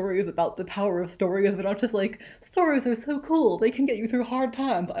love stories about the power of stories. They're not just like, stories are so cool, they can get you through hard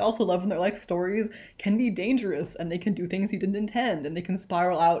times. I also love when they're like, stories can be dangerous and they can do things you didn't intend, and they can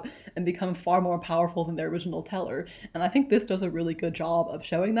spiral out and become far more powerful than their original teller. And I think this does a really good job of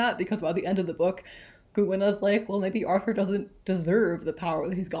showing that, because by the end of the book, Gowina's like, well, maybe Arthur doesn't deserve the power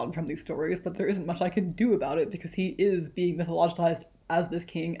that he's gotten from these stories, but there isn't much I can do about it because he is being mythologized as this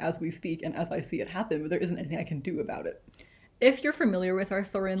king as we speak and as I see it happen, but there isn't anything I can do about it. If you're familiar with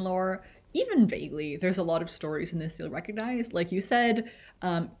Arthurian lore, even vaguely, there's a lot of stories in this you'll recognize. Like you said,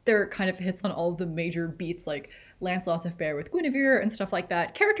 there kind of hits on all of the major beats, like Lancelot's affair with Guinevere and stuff like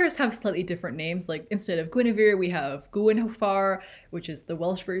that. Characters have slightly different names. Like instead of Guinevere, we have Gwynhofar, which is the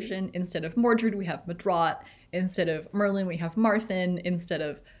Welsh version. Instead of Mordred, we have Madrot. Instead of Merlin, we have Marthin. Instead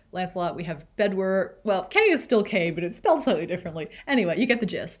of Lancelot, we have Bedwyr. Well, K is still K, but it's spelled slightly differently. Anyway, you get the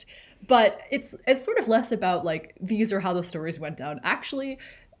gist. But it's sort of less about like, these are how the stories went down. Actually,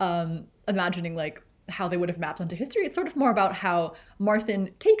 imagining like how they would have mapped onto history. It's sort of more about how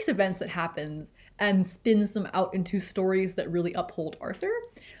Marthin takes events that happens and spins them out into stories that really uphold Arthur.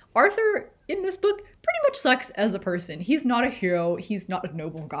 Arthur, in this book, pretty much sucks as a person. He's not a hero. He's not a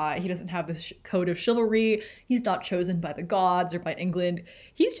noble guy. He doesn't have this code of chivalry. He's not chosen by the gods or by England.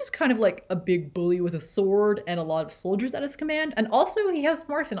 He's just kind of like a big bully with a sword and a lot of soldiers at his command. And also he has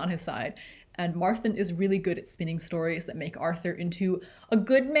Marthin on his side. And Marthin is really good at spinning stories that make Arthur into a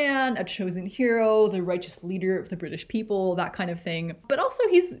good man, a chosen hero, the righteous leader of the British people, that kind of thing. But also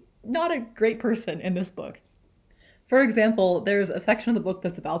he's not a great person in this book. For example, there's a section of the book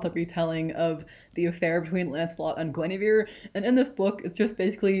that's about the retelling of the affair between Lancelot and Guinevere, and in this book it's just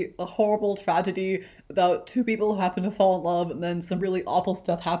basically a horrible tragedy about two people who happen to fall in love, and then some really awful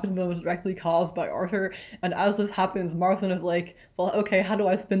stuff happens to them directly caused by Arthur. And as this happens, Marthin is like, well, okay, how do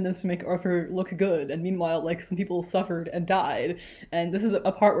I spin this to make Arthur look good? And meanwhile, like, some people suffered and died. And this is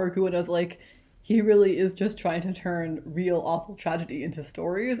a part where Gwynna's like, he really is just trying to turn real awful tragedy into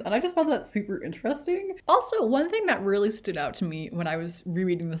stories, and I just found that super interesting. Also, one thing that really stood out to me when I was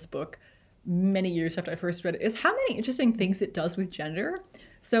rereading this book many years after I first read it is how many interesting things it does with gender.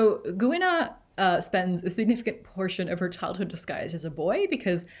 So Gowina spends a significant portion of her childhood disguised as a boy,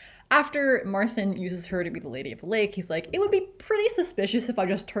 because after Marthin uses her to be the Lady of the Lake, he's like, it would be pretty suspicious if I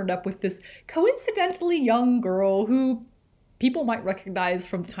just turned up with this coincidentally young girl who people might recognize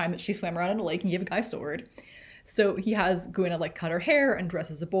from the time that she swam around in a lake and gave a guy a sword. So he has Gowina like cut her hair and dress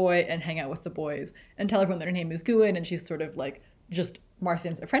as a boy and hang out with the boys and tell everyone that her name is Gwyn and she's sort of like just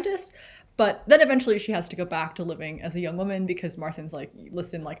Marthin's apprentice. But then eventually she has to go back to living as a young woman because Marthin's like,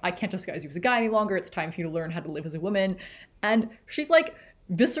 listen, like, I can't disguise you as a guy any longer. It's time for you to learn how to live as a woman. And she's like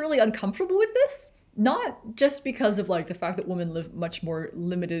viscerally uncomfortable with this. Not just because of like the fact that women live much more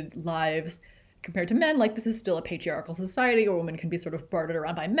limited lives compared to men. Like, this is still a patriarchal society where women can be sort of bartered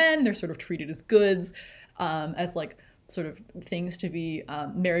around by men. They're sort of treated as goods, as like sort of things to be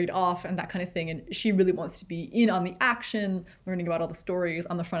married off and that kind of thing. And she really wants to be in on the action, learning about all the stories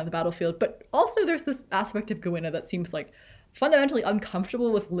on the front of the battlefield. But also there's this aspect of Gowina that seems like fundamentally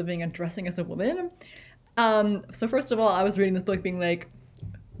uncomfortable with living and dressing as a woman. So first of all, I was reading this book being like,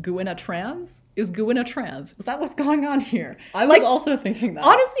 Gowina trans? Is Gowina trans? Is that what's going on here? I was also thinking that.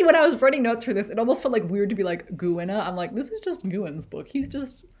 Honestly, when I was writing notes for this, it almost felt like weird to be like, Gowina. I'm like, this is just Gwyn's book. He's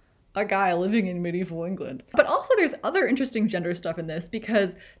just a guy living in medieval England. But also there's other interesting gender stuff in this,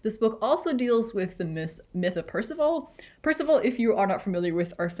 because this book also deals with the myth of Perceval. Perceval, if you are not familiar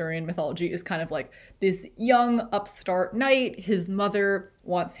with Arthurian mythology, is kind of like this young upstart knight. His mother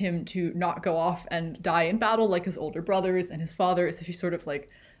wants him to not go off and die in battle like his older brothers and his father, so she's sort of like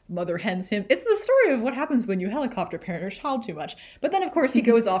mother hens him. It's the story of what happens when you helicopter parent your child too much. But then, of course, he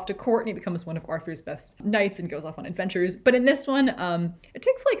goes off to court and he becomes one of Arthur's best knights and goes off on adventures. But in this one, it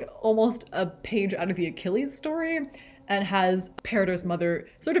takes like almost a page out of the Achilles story and has Peridor's mother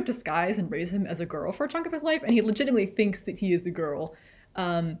sort of disguise and raise him as a girl for a chunk of his life. And he legitimately thinks that he is a girl.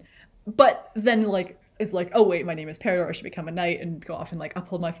 But then, like, is like, oh wait, my name is Peridor, I should become a knight and go off and like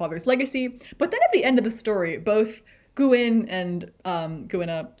uphold my father's legacy. But then at the end of the story, both Gwyn and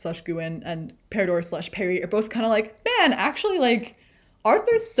Gwynna/Gwyn and Peridor/Perry are both kind of like, man, actually, like,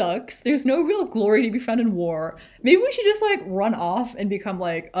 Arthur sucks. There's no real glory to be found in war. Maybe we should just like run off and become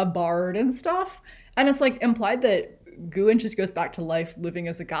like a bard and stuff. And it's like implied that Gwyn just goes back to life living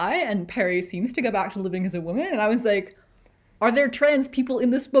as a guy and Perry seems to go back to living as a woman. And I was like, are there trans people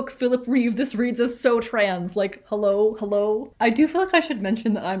in this book, Philip Reeve? This reads as so trans. Like, hello? I do feel like I should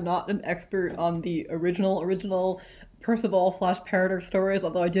mention that I'm not an expert on the original Perceval/Peridor stories,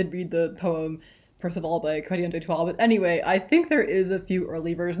 although I did read the poem Perceval by Chretien de Troyes. But anyway, I think there is a few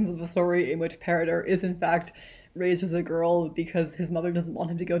early versions of the story in which Peridor is in fact raised as a girl because his mother doesn't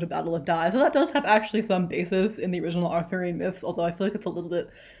want him to go to battle and die. So that does have actually some basis in the original Arthurian myths, although I feel like it's a little bit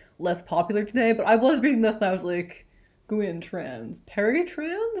less popular today. But I was reading this and I was like, Gwyn trans, Perry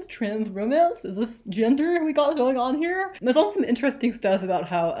trans romance? Is this gender we got going on here? And there's also some interesting stuff about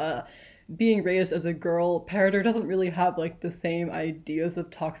how being raised as a girl, Peridor doesn't really have like the same ideas of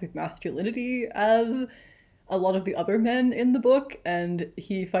toxic masculinity as a lot of the other men in the book, and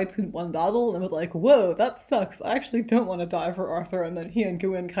he fights in one battle and was like, whoa, that sucks, I actually don't want to die for Arthur, and then he and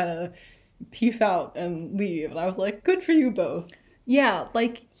Gwyn kind of peace out and leave, and I was like, good for you both. Yeah,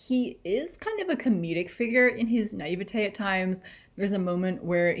 like, he is kind of a comedic figure in his naivete at times. There's a moment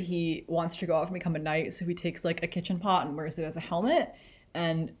where he wants to go off and become a knight, so he takes, like, a kitchen pot and wears it as a helmet.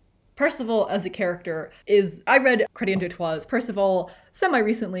 And Perceval, as a character, is... I read Chretien de Troyes' Perceval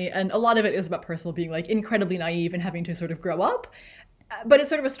semi-recently, and a lot of it is about Perceval being, like, incredibly naive and having to sort of grow up. But it's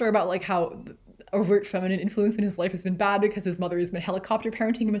sort of a story about, like, how overt feminine influence in his life has been bad because his mother has been helicopter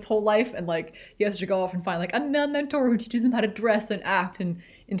parenting him his whole life, and like he has to go off and find like a male mentor who teaches him how to dress and act and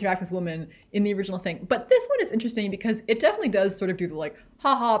interact with women in the original thing. But this one is interesting because it definitely does sort of do the like,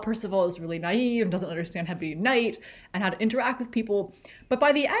 haha, Perceval is really naive and doesn't understand how to be a knight and how to interact with people. But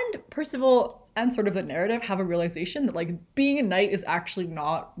by the end, Perceval and sort of the narrative have a realization that like being a knight is actually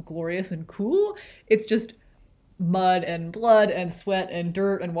not glorious and cool. It's just mud and blood and sweat and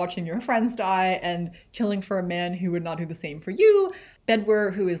dirt and watching your friends die and killing for a man who would not do the same for you.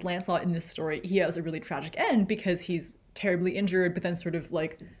 Bedwyr, who is Lancelot in this story, he has a really tragic end because he's terribly injured, but then sort of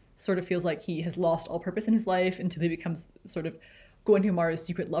feels like he has lost all purpose in his life until he becomes sort of Gwenhwymar's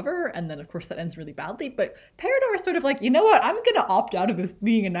secret lover, and then of course that ends really badly. But Peridor is sort of like, you know what, I'm gonna opt out of this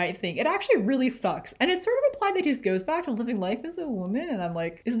being a knight thing. It actually really sucks. And it's sort of implied that he just goes back to living life as a woman, and I'm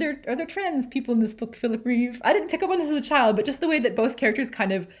like, are there trans people in this book, Philip Reeve? I didn't pick up on this as a child, but just the way that both characters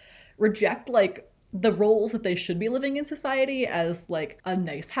kind of reject like the roles that they should be living in society as like a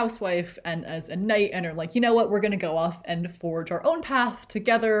nice housewife and as a knight, and are like, you know what, we're gonna go off and forge our own path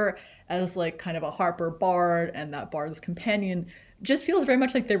together as like kind of a harper bard and that bard's companion. Just feels very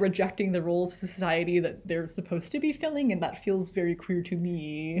much like they're rejecting the roles of society that they're supposed to be filling, and that feels very queer to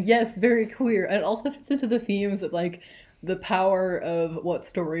me. Yes, very queer. And it also fits into the themes of like the power of what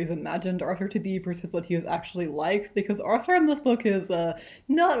stories imagined Arthur to be versus what he was actually like, because Arthur in this book is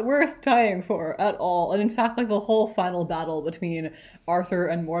not worth dying for at all. And in fact, like the whole final battle between Arthur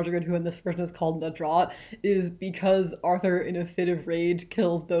and Mordred, who in this version is called Nadrat, is because Arthur in a fit of rage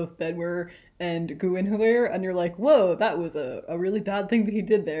kills both Bedwyr and Gwenhwyvar, and you're like, whoa, that was a really bad thing that he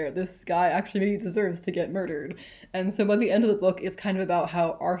did there. This guy actually maybe deserves to get murdered. And so by the end of the book, it's kind of about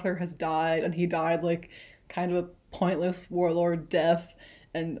how Arthur has died, and he died like kind of a pointless warlord death,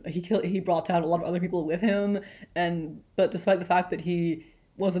 and he brought down a lot of other people with him, but despite the fact that he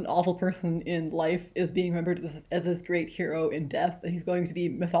was an awful person in life, is being remembered as this great hero in death, and he's going to be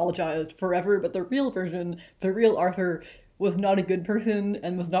mythologized forever. But the real version, the real Arthur, was not a good person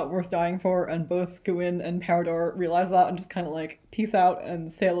and was not worth dying for, and both Gwyn and Peridor realize that and just kind of like peace out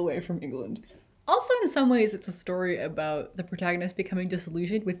and sail away from England. Also, in some ways, it's a story about the protagonist becoming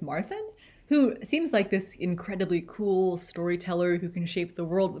disillusioned with Marthen, who seems like this incredibly cool storyteller who can shape the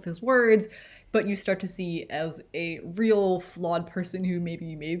world with his words, but you start to see as a real flawed person who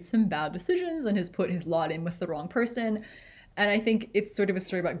maybe made some bad decisions and has put his lot in with the wrong person. And I think it's sort of a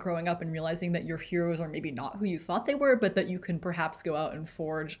story about growing up and realizing that your heroes are maybe not who you thought they were, but that you can perhaps go out and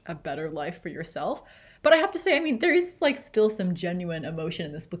forge a better life for yourself. But I have to say, I mean, there is like still some genuine emotion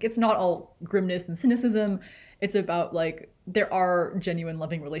in this book. It's not all grimness and cynicism. It's about like, there are genuine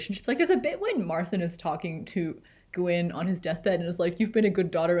loving relationships. Like there's a bit when Marthen is talking to Gwyn on his deathbed and is like, you've been a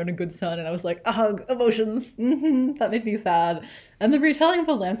good daughter and a good son. And I was like, emotions. That made me sad. And the retelling of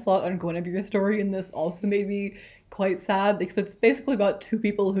the Lancelot and Guinevere story in this also made me quite sad, because it's basically about two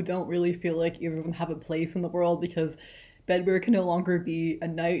people who don't really feel like either of them have a place in the world, because Bedwyr can no longer be a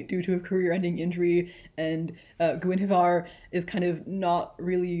knight due to a career-ending injury, and Guinevere is kind of not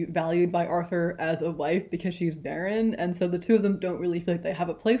really valued by Arthur as a wife because she's barren, and so the two of them don't really feel like they have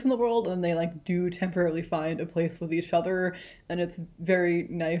a place in the world, and they like do temporarily find a place with each other, and it's very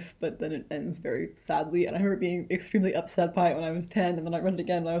nice, but then it ends very sadly. And I remember being extremely upset by it when I was 10, and then I read it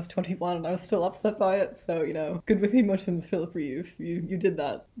again when I was 21, and I was still upset by it. So, you know, good with emotions, Philip Reeve. You did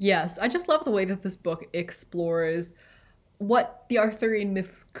that. Yes, I just love the way that this book explores what the Arthurian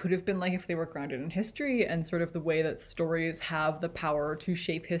myths could have been like if they were grounded in history, and sort of the way that stories have the power to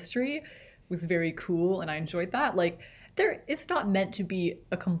shape history was very cool, and I enjoyed that. Like, it's not meant to be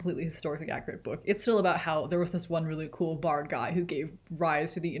a completely historically accurate book. It's still about how there was this one really cool bard guy who gave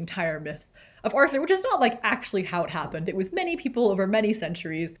rise to the entire myth of Arthur, which is not like actually how it happened. It was many people over many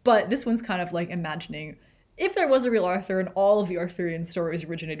centuries, but this one's kind of like imagining if there was a real Arthur and all of the Arthurian stories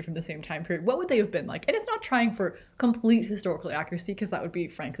originated from the same time period, what would they have been like? And it's not trying for complete historical accuracy, because that would be,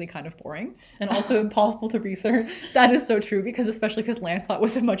 frankly, kind of boring. And also impossible to research. That is so true, because especially because Lancelot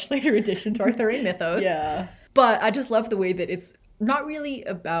was a much later addition to Arthurian mythos. Yeah. But I just love the way that it's not really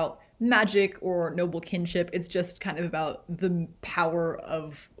about magic or noble kinship. It's just kind of about the power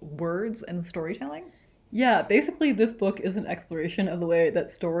of words and storytelling. Yeah, basically this book is an exploration of the way that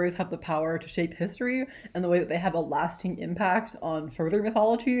stories have the power to shape history and the way that they have a lasting impact on further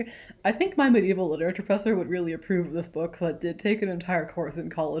mythology. I think my medieval literature professor would really approve of this book, because I did take an entire course in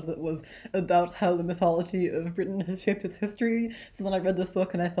college that was about how the mythology of Britain has shaped its history. So then I read this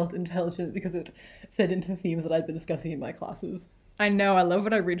book and I felt intelligent because it fed into the themes that I'd been discussing in my classes. I know, I love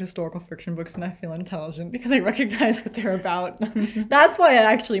when I read historical fiction books and I feel intelligent because I recognize what they're about. That's why I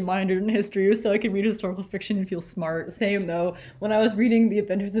actually minored in history, so I could read historical fiction and feel smart. Same though. When I was reading The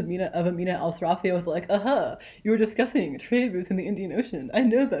Adventures of Amina al-Sirafi, I was like, aha, you were discussing trade routes in the Indian Ocean. I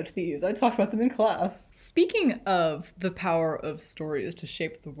know about these. I talked about them in class. Speaking of the power of stories to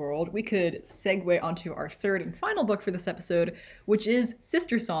shape the world, we could segue onto our third and final book for this episode, which is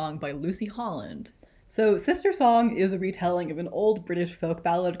Sistersong by Lucy Holland. So Sistersong is a retelling of an old British folk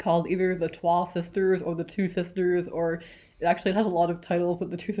ballad called either The Troyes Sisters or The Two Sisters, or it has a lot of titles,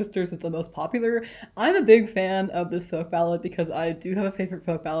 but The Two Sisters is the most popular. I'm a big fan of this folk ballad because I do have a favorite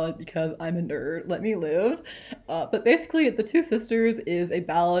folk ballad because I'm a nerd. Let me live. But basically, The Two Sisters is a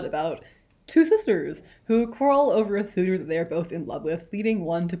ballad about two sisters who quarrel over a suitor that they are both in love with, leading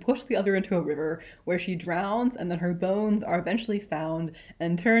one to push the other into a river where she drowns, and then her bones are eventually found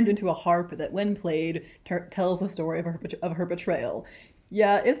and turned into a harp that, when played, tells the story of her betrayal.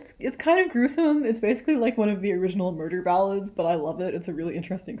 Yeah, it's kind of gruesome. It's basically like one of the original murder ballads, but I love it. It's a really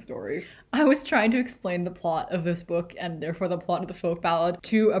interesting story. I was trying to explain the plot of this book, and therefore the plot of the folk ballad,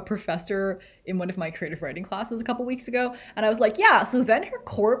 to a professor in one of my creative writing classes a couple weeks ago, and I was like, yeah, so then her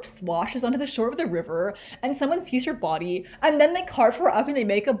corpse washes onto the shore of the river, and someone sees her body, and then they carve her up and they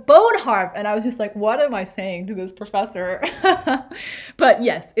make a bone harp, and I was just like, what am I saying to this professor? But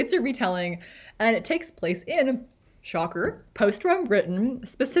yes, it's a retelling, and it takes place in, shocker, post-Rome Britain,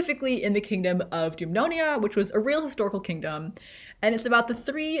 specifically in the kingdom of Dumnonia, which was a real historical kingdom, and it's about the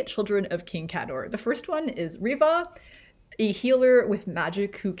three children of King Cador. The first one is Riva, a healer with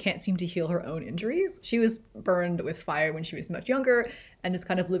magic who can't seem to heal her own injuries. She was burned with fire when she was much younger and has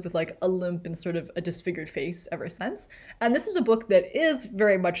kind of lived with like a limp and sort of a disfigured face ever since. And this is a book that is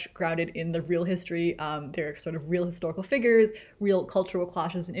very much grounded in the real history. There are sort of real historical figures, real cultural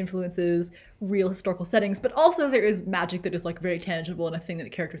clashes and influences, real historical settings, but also there is magic that is like very tangible and a thing that the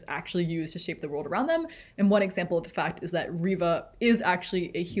characters actually use to shape the world around them. And one example of the fact is that Riva is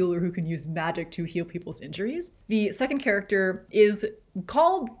actually a healer who can use magic to heal people's injuries. The second character is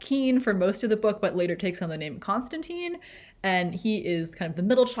called Keen for most of the book, but later takes on the name Constantine. And he is kind of the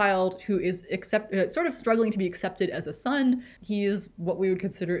middle child who is sort of struggling to be accepted as a son. He is what we would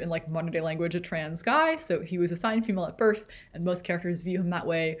consider in like modern day language a trans guy. So he was assigned female at birth, and most characters view him that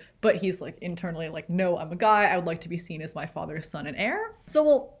way. But he's like internally like, no, I'm a guy. I would like to be seen as my father's son and heir. So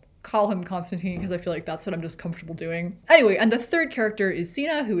we'll call him Constantine because I feel like that's what I'm just comfortable doing. Anyway, and the third character is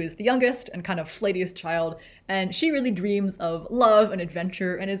Sina, who is the youngest and kind of flightiest child, and she really dreams of love and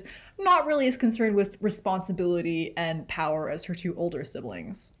adventure and is not really as concerned with responsibility and power as her two older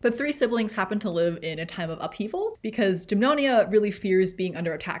siblings. The three siblings happen to live in a time of upheaval because Dumnonia really fears being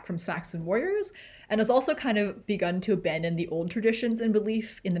under attack from Saxon warriors, and has also kind of begun to abandon the old traditions and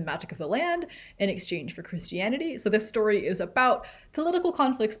belief in the magic of the land in exchange for Christianity. So this story is about political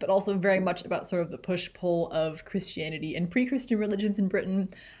conflicts, but also very much about sort of the push-pull of Christianity and pre-Christian religions in Britain.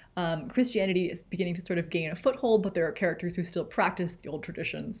 Christianity is beginning to sort of gain a foothold, but there are characters who still practice the old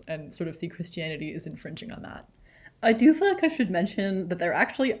traditions and sort of see Christianity as infringing on that. I do feel like I should mention that there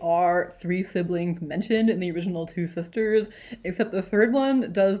actually are 3 siblings mentioned in the original 2 sisters, except the third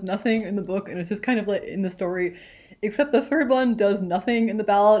one does nothing in the book, and it's just kind of like in the story. Except the third one does nothing in the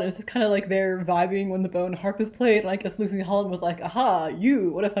ballad, and it's just kind of like they're vibing when the bone harp is played, and I guess Lucy Holland was like, aha,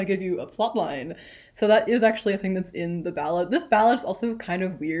 what if I give you a plotline? So that is actually a thing that's in the ballad. This ballad is also kind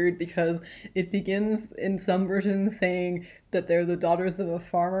of weird because it begins in some versions saying that they're the daughters of a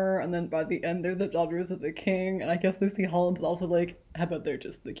farmer, and then by the end they're the daughters of the king, and I guess Lucy Holland was also like, how about they're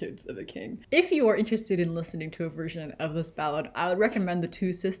just the kids of a king? If you are interested in listening to a version of this ballad, I would recommend The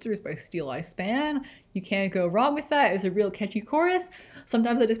Two Sisters by Steeleye Span. You can't go wrong with that. It's a real catchy chorus.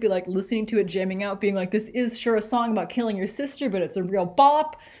 Sometimes I just be like listening to it, jamming out, being like, this is sure a song about killing your sister, but it's a real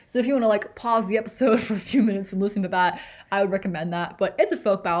bop. So if you want to like pause the episode for a few minutes and listen to that, I would recommend that. But it's a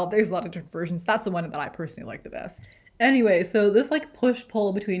folk ballad. There's a lot of different versions. That's the one that I personally like the best. Anyway, so this like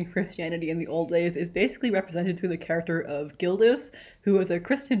push-pull between Christianity and the old ways is basically represented through the character of Gildas, who is a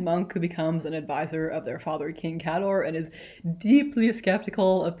Christian monk who becomes an advisor of their father King Cador and is deeply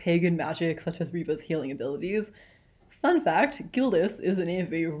skeptical of pagan magic such as Reva's healing abilities. Fun fact, Gildas is the name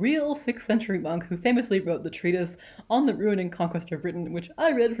of a real 6th century monk who famously wrote the treatise on the ruin and conquest of Britain, which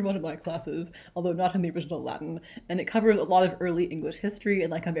I read for one of my classes, although not in the original Latin, and it covers a lot of early English history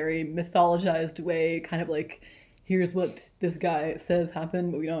in like a very mythologized way, kind of like, here's what this guy says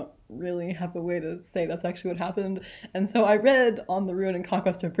happened, but we don't really have a way to say that's actually what happened. And so I read On the Ruin and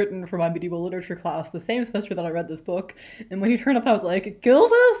Conquest of Britain for my medieval literature class the same semester that I read this book, and when he turned up I was like,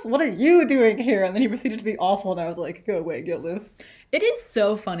 Gildas, what are you doing here? And then he proceeded to be awful, and I was like, go away, Gildas. It is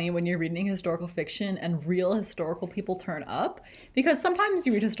so funny when you're reading historical fiction and real historical people turn up, because sometimes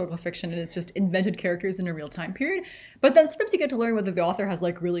you read historical fiction and it's just invented characters in a real time period, but then sometimes you get to learn whether the author has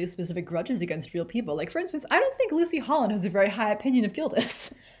like really specific grudges against real people. Like for instance, I don't think Lucy Holland has a very high opinion of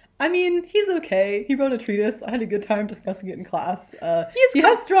Gildas. I mean, he's okay. He wrote a treatise. I had a good time discussing it in class. He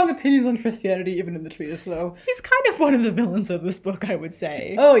has strong opinions on Christianity, even in the treatise, though. He's kind of one of the villains of this book, I would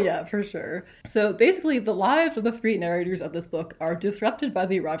say. Oh yeah, for sure. So basically, the lives of the 3 narrators of this book are disrupted by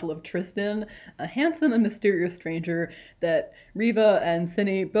the arrival of Tristan, a handsome and mysterious stranger that Riva and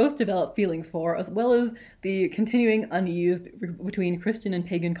Cine both develop feelings for, as well as the continuing unease between Christian and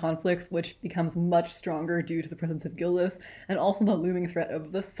pagan conflicts, which becomes much stronger due to the presence of Gildas, and also the looming threat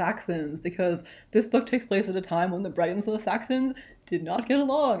of the Saxons, because this book takes place at a time when the Britons and the Saxons did not get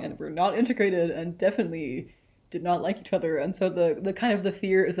along and were not integrated and definitely did not like each other. And so the kind of the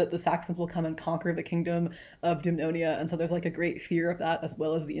fear is that the Saxons will come and conquer the kingdom of Dumnonia, and so there's like a great fear of that, as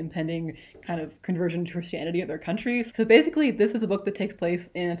well as the impending kind of conversion to Christianity of their country. So basically this is a book that takes place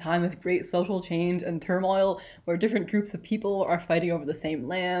in a time of great social change and turmoil, where different groups of people are fighting over the same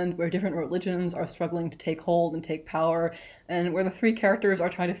land, where different religions are struggling to take hold and take power, and where the 3 characters are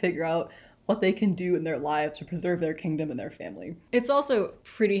trying to figure out what they can do in their lives to preserve their kingdom and their family. It's also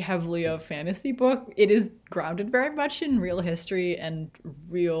pretty heavily a fantasy book. It is grounded very much in real history and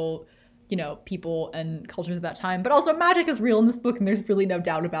real, people and cultures of that time. But also magic is real in this book, and there's really no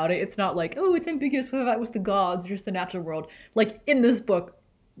doubt about it. It's not like, oh, it's ambiguous whether that was the gods or just the natural world. Like, in this book,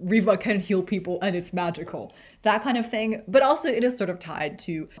 Riva can heal people and it's magical. That kind of thing. But also it is sort of tied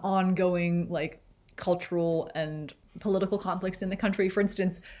to ongoing, like, cultural and political conflicts in the country. For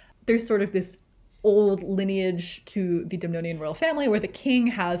instance, there's sort of this old lineage to the Dumnonian royal family where the king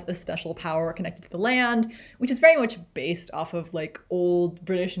has a special power connected to the land, which is very much based off of like old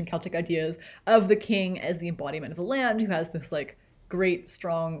British and Celtic ideas of the king as the embodiment of the land, who has this like great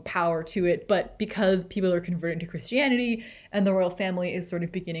strong power to it. But because people are converting to Christianity and the royal family is sort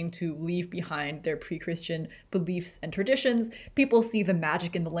of beginning to leave behind their pre-Christian beliefs and traditions, people see the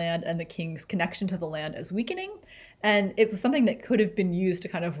magic in the land and the king's connection to the land as weakening. And it was something that could have been used to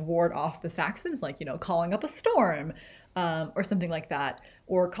kind of ward off the Saxons, like, calling up a storm or something like that,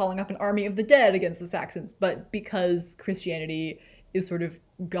 or calling up an army of the dead against the Saxons. But because Christianity is sort of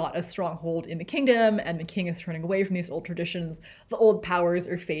got a stronghold in the kingdom and the king is turning away from these old traditions, the old powers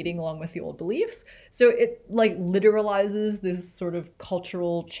are fading along with the old beliefs. So it like literalizes this sort of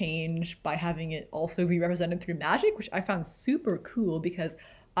cultural change by having it also be represented through magic, which I found super cool because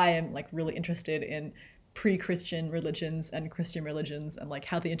I am like really interested in pre-Christian religions and Christian religions and like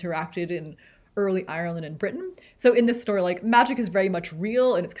how they interacted in early Ireland and Britain. So in this story, like magic is very much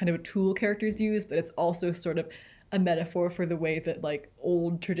real and it's kind of a tool characters use, but it's also sort of a metaphor for the way that like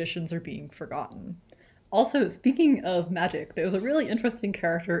old traditions are being forgotten. Also, speaking of magic, there's a really interesting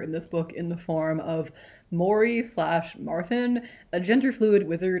character in this book in the form of Maury/Marthin, a gender-fluid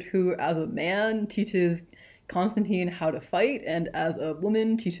wizard who, as a man, teaches Constantine how to fight, and as a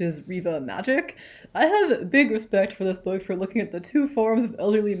woman, teaches Riva magic. I have big respect for this book for looking at the two forms of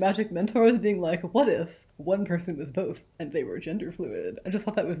elderly magic mentors being like, what if one person was both and they were gender-fluid? I just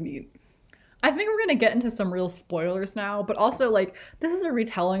thought that was neat. I think we're going to get into some real spoilers now, but also, like, this is a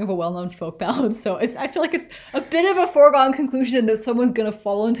retelling of a well-known folk ballad, so I feel like it's a bit of a foregone conclusion that someone's going to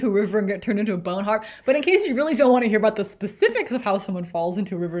fall into a river and get turned into a bone harp. But in case you really don't want to hear about the specifics of how someone falls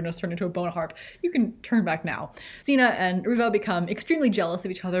into a river and is turned into a bone harp, you can turn back now. Sina and Riva become extremely jealous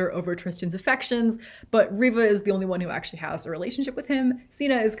of each other over Tristan's affections, but Riva is the only one who actually has a relationship with him.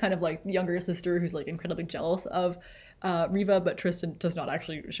 Sina is kind of like the younger sister who's, like, incredibly jealous of Riva, but Tristan does not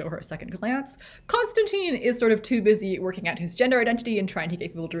actually show her a second glance. Constantine is sort of too busy working out his gender identity and trying to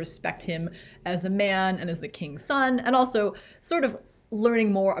get people to respect him as a man and as the king's son, and also sort of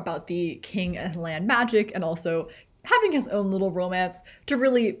learning more about the king and land magic, and also having his own little romance to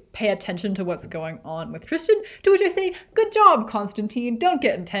really pay attention to what's going on with Tristan, to which I say, good job, Constantine. Don't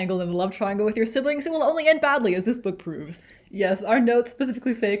get entangled in a love triangle with your siblings. It will only end badly, as this book proves. Yes, our notes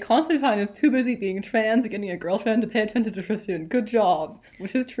specifically say Constantine is too busy being trans and getting a girlfriend to pay attention to Tristan. Good job,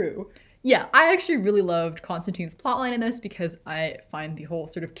 which is true. Yeah, I actually really loved Constantine's plotline in this because I find the whole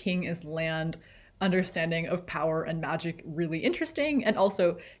sort of king as land understanding of power and magic really interesting, and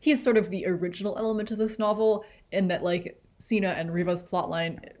also he's sort of the original element of this novel in that, like, Sina and Riva's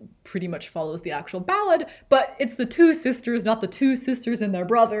plotline pretty much follows the actual ballad, but it's the two sisters, not the two sisters and their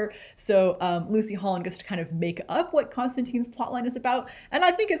brother. So Lucy Holland gets to kind of make up what Constantine's plotline is about, and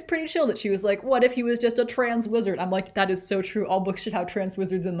I think it's pretty chill that she was like, what if he was just a trans wizard? I'm like, that is so true. All books should have trans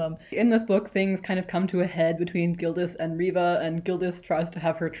wizards in them. In this book, things kind of come to a head between Gildas and Riva, and Gildas tries to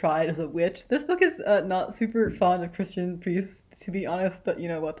have her tried as a witch. This book is not super fond of Christian priests, to be honest, but you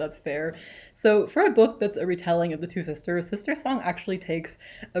know what, that's fair. So for a book that's a retelling of the two sisters, Sistersong actually takes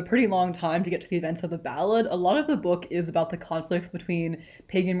a pretty long time to get to the events of the ballad. A lot of the book is about the conflicts between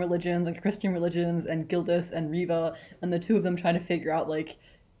pagan religions and Christian religions and Gildas and Riva, and the two of them trying to figure out, like,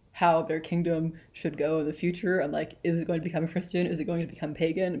 how their kingdom should go in the future, and, like, is it going to become Christian, is it going to become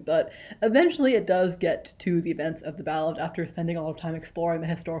pagan? But eventually it does get to the events of the ballad after spending a lot of time exploring the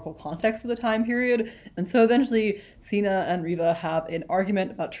historical context of the time period, and so eventually Sina and Riva have an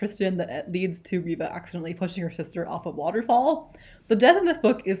argument about Tristan that leads to Riva accidentally pushing her sister off a waterfall. The death in this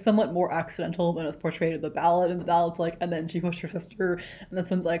book is somewhat more accidental than it's portrayed in the ballad. In the ballad's like, and then she pushed her sister, and this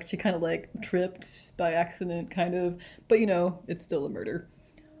one's like, she kind of, like, tripped by accident, kind of, but you know, it's still a murder.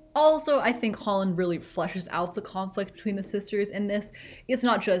 Also, I think Holland really fleshes out the conflict between the sisters in this. It's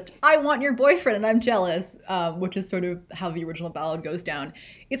not just, I want your boyfriend and I'm jealous, which is sort of how the original ballad goes down.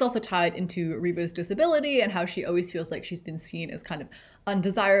 It's also tied into Riva's disability and how she always feels like she's been seen as kind of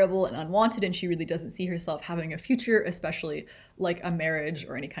undesirable and unwanted, and she really doesn't see herself having a future, especially like a marriage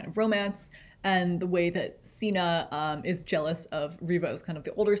or any kind of romance. And the way that Sina is jealous of Riva as kind of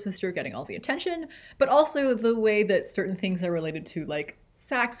the older sister getting all the attention, but also the way that certain things are related to, like,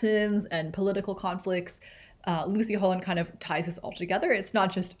 Saxons and political conflicts. Lucy Holland kind of ties this all together. It's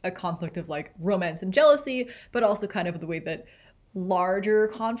not just a conflict of, like, romance and jealousy, but also kind of the way that larger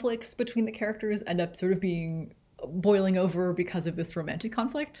conflicts between the characters end up sort of boiling over because of this romantic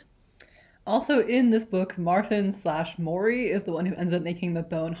conflict. Also in this book, Marthin/Maury is the one who ends up making the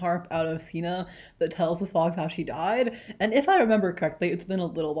bone harp out of Sina that tells the song of how she died. And if I remember correctly, it's been a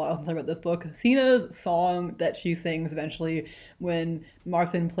little while since I read this book, Sina's song that she sings eventually when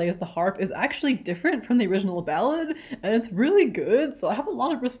Marthin plays the harp is actually different from the original ballad, and it's really good. So I have a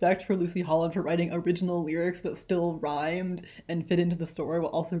lot of respect for Lucy Holland for writing original lyrics that still rhymed and fit into the story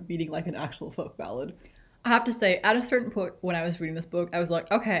while also reading like an actual folk ballad. I have to say, at a certain point when I was reading this book, I was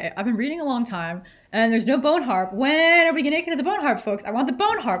like, okay, I've been reading a long time, and there's no bone harp. When are we gonna get into the bone harp, folks? I want the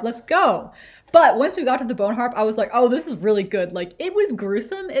bone harp. Let's go. But once we got to the bone harp, I was like, oh, this is really good. Like, it was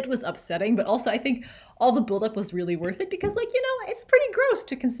gruesome, it was upsetting, but also I think all the buildup was really worth it because, like, you know, it's pretty gross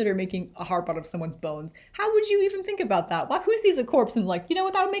to consider making a harp out of someone's bones. How would you even think about that? Who sees a corpse and like, you know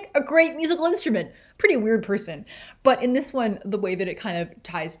what, that would make a great musical instrument? Pretty weird person. But in this one, the way that it kind of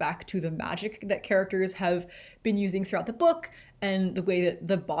ties back to the magic that characters have been using throughout the book, and the way that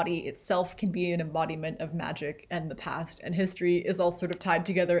the body itself can be an embodiment of magic and the past and history is all sort of tied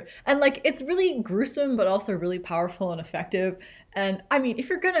together. And like, it's really gruesome, but also really powerful and effective. And I mean, if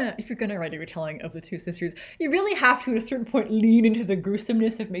you're gonna write a retelling of the two sisters, you really have to, at a certain point, lean into the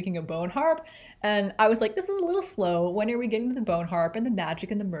gruesomeness of making a bone harp. And I was like, this is a little slow. When are we getting to the bone harp and the magic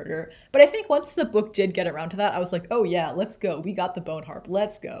and the murder? But I think once the book did get around to that, I was like, oh yeah, let's go. We got the bone harp.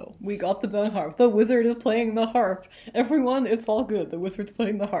 Let's go. We got the bone harp. The wizard is playing the harp. Everyone, it's all good. The wizard's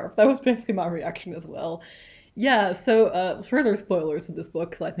playing the harp. That was basically my reaction as well. Yeah, so further spoilers of this book,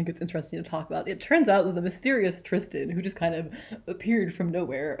 because I think it's interesting to talk about. It turns out that the mysterious Tristan, who just kind of appeared from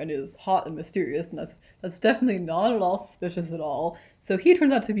nowhere and is hot and mysterious, and that's definitely not at all suspicious at all. So he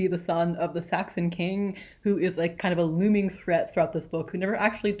turns out to be the son of the Saxon king, who is like kind of a looming threat throughout this book, who never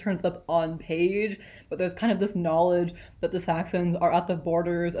actually turns up on page, but there's kind of this knowledge that the Saxons are at the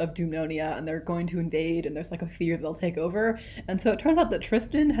borders of Dumnonia and they're going to invade, and there's like a fear that they'll take over. And so it turns out that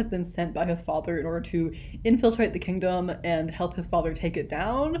Tristan has been sent by his father in order to infiltrate the kingdom and help his father take it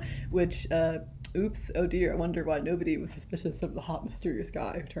down, which, oops, oh dear, I wonder why nobody was suspicious of the hot, mysterious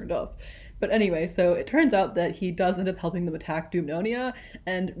guy who turned up. But anyway, so it turns out that he does end up helping them attack Dumnonia,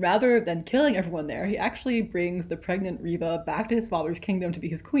 and rather than killing everyone there, he actually brings the pregnant Riva back to his father's kingdom to be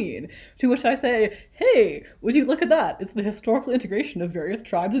his queen, to which I say, hey, would you look at that? It's the historical integration of various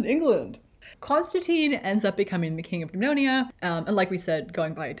tribes in England. Constantine ends up becoming the king of Dumnonia, and like we said,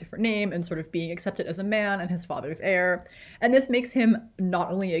 going by a different name and sort of being accepted as a man and his father's heir. And this makes him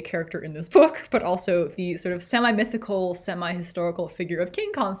not only a character in this book, but also the sort of semi-mythical, semi-historical figure of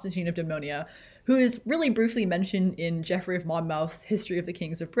King Constantine of Dumnonia, who is really briefly mentioned in Geoffrey of Monmouth's History of the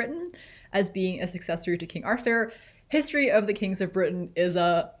Kings of Britain as being a successor to King Arthur. History of the Kings of Britain is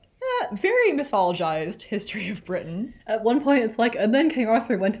a very mythologized history of Britain. At one point, it's like, and then King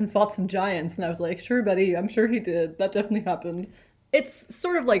Arthur went and fought some giants, and I was like, sure, buddy, I'm sure he did. That definitely happened. It's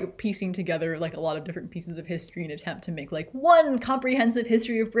sort of like piecing together like a lot of different pieces of history in an attempt to make like one comprehensive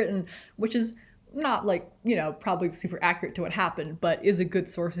history of Britain, which is not like, you know, probably super accurate to what happened, but is a good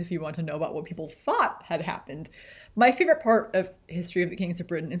source if you want to know about what people thought had happened. My favorite part of History of the Kings of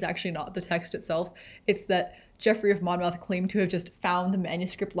Britain is actually not the text itself. It's that Geoffrey of Monmouth claimed to have just found the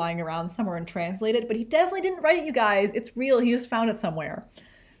manuscript lying around somewhere and translated, but he definitely didn't write it, you guys. It's real. He just found it somewhere.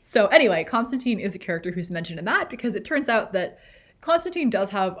 So anyway, Constantine is a character who's mentioned in that because it turns out that Constantine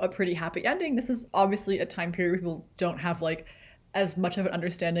does have a pretty happy ending. This is obviously a time period where people don't have like as much of an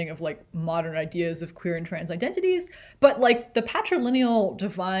understanding of like modern ideas of queer and trans identities, but like the patrilineal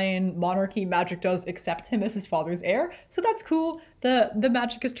divine monarchy magic does accept him as his father's heir, so that's cool. The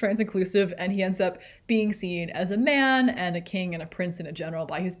magic is trans inclusive, and he ends up being seen as a man and a king and a prince and a general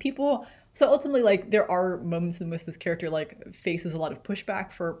by his people. So ultimately, like, there are moments in which this character, like, faces a lot of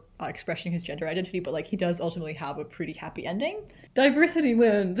pushback for expressing his gender identity, but, like, he does ultimately have a pretty happy ending. Diversity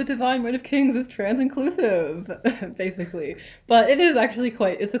win! The divine right of kings is trans-inclusive, basically. But it is actually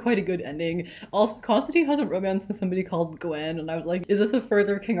quite a good ending. Also, Constantine has a romance with somebody called Gwen, and I was like, is this a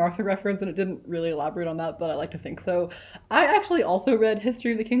further King Arthur reference? And it didn't really elaborate on that, but I like to think so. I actually also read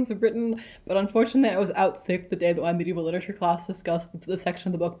History of the Kings of Britain, but unfortunately I was out sick the day that my medieval literature class discussed the section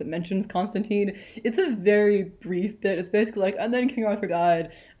of the book that mentions Constantine. It's a very brief bit. It's basically like, and then King Arthur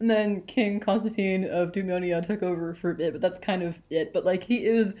died, and then King Constantine of Dumnonia took over for a bit, but that's kind of it. But like, he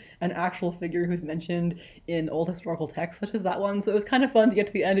is an actual figure who's mentioned in old historical texts such as that one, so it was kind of fun to get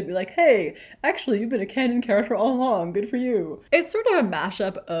to the end and be like, hey, actually you've been a canon character all along, good for you. It's sort of a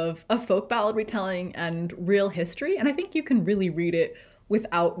mashup of a folk ballad retelling and real history, and I think you can really read it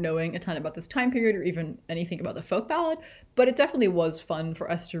without knowing a ton about this time period or even anything about the folk ballad, but it definitely was fun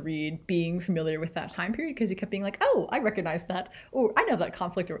for us to read being familiar with that time period, because you kept being like, oh, I recognize that, or I know that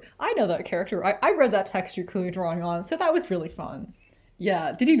conflict, or I know that character, I read that text you're clearly drawing on, so that was really fun.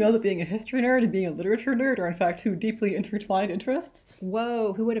 Yeah, did you know that being a history nerd and being a literature nerd are in fact two deeply intertwined interests?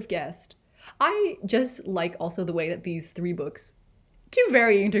 Whoa, who would have guessed? I just like also the way that these three books, to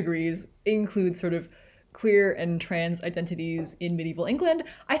varying degrees, include sort of queer and trans identities in medieval England.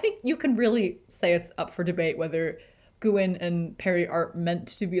 I think you can really say it's up for debate whether Gawain and Perry are meant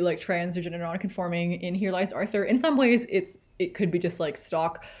to be like trans or gender non-conforming in Here Lies Arthur. In some ways, it could be just like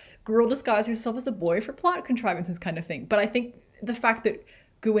stock girl disguise herself as a boy for plot contrivances kind of thing. But I think the fact that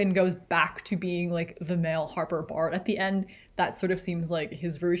Gawain goes back to being like the male Harper Bard at the end, that sort of seems like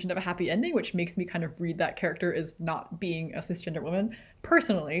his version of a happy ending, which makes me kind of read that character as not being a cisgender woman,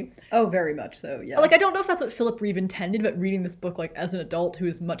 personally. Oh, very much so, yeah. Like, I don't know if that's what Philip Reeve intended, but reading this book, like, as an adult who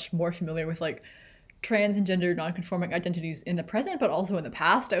is much more familiar with, like, trans and gender non-conforming identities in the present, but also in the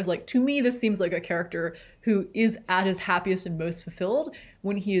past. I was like, to me, this seems like a character who is at his happiest and most fulfilled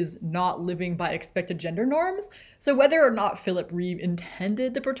when he is not living by expected gender norms. So whether or not Philip Reeve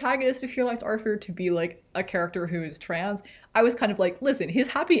intended the protagonist of Here Lies Arthur to be like a character who is trans, I was kind of like, listen, his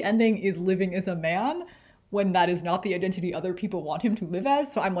happy ending is living as a man when that is not the identity other people want him to live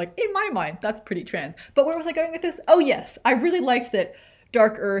as. So I'm like, in my mind, that's pretty trans. But where was I going with this? Oh yes, I really liked that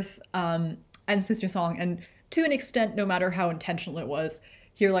Dark Earth, and Sistersong, and to an extent, no matter how intentional it was,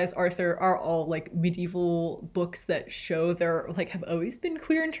 Here Lies Arthur are all like medieval books that show there like have always been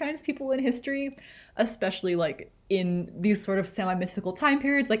queer and trans people in history, especially like in these sort of semi-mythical time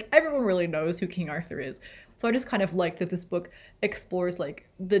periods. Like everyone really knows who King Arthur is. So I just kind of like that this book explores like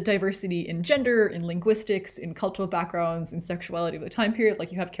the diversity in gender, in linguistics, in cultural backgrounds, in sexuality of the time period.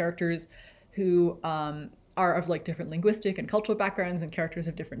 Like you have characters who are of like different linguistic and cultural backgrounds and characters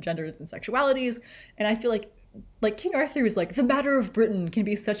of different genders and sexualities. And I feel like King Arthur is like the matter of Britain can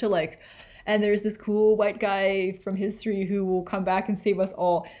be such a like, and there's this cool white guy from history who will come back and save us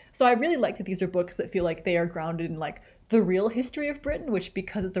all. So I really like that these are books that feel like they are grounded in like the real history of Britain, which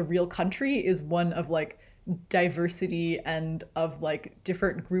because it's a real country is one of like diversity and of like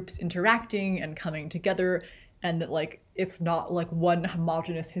different groups interacting and coming together, and that like it's not like one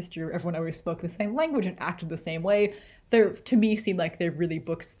homogenous history where everyone always spoke the same language and acted the same way. They're, to me, seem like they're really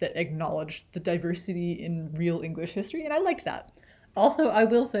books that acknowledge the diversity in real English history, and I liked that. Also, I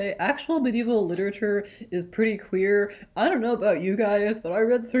will say, actual medieval literature is pretty queer. I don't know about you guys, but I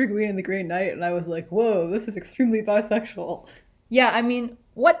read Sir Gawain and the Grey Knight, and I was like, whoa, this is extremely bisexual. Yeah, I mean,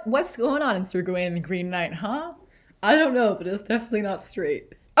 what's going on in Sir Gawain and the Green Knight, huh? I don't know, but it's definitely not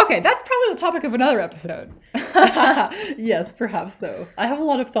straight. Okay, that's probably the topic of another episode. Yes, perhaps so. I have a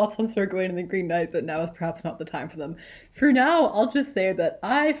lot of thoughts on Sir Gawain and the Green Knight, but now is perhaps not the time for them. For now, I'll just say that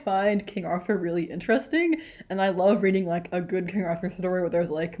I find King Arthur really interesting, and I love reading like a good King Arthur story where there's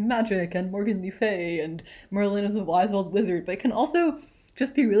like magic and Morgan Le Fay and Merlin is a wise old wizard, but it can also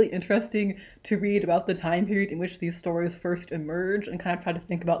just be really interesting to read about the time period in which these stories first emerge and kind of try to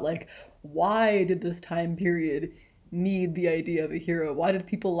think about like, why did this time period need the idea of a hero? Why did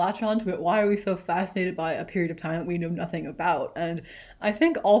people latch onto it? Why are we so fascinated by a period of time that we know nothing about? And I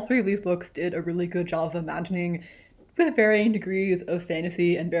think all three of these books did a really good job of imagining, with varying degrees of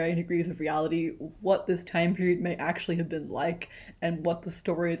fantasy and varying degrees of reality, what this time period may actually have been like and what the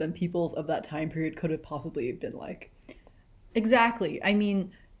stories and peoples of that time period could have possibly been like. Exactly. I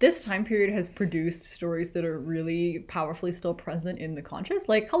mean, this time period has produced stories that are really powerfully still present in the conscious.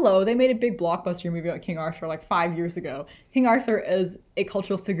 Like, hello, they made a big blockbuster movie about King Arthur like 5 years ago. King Arthur as a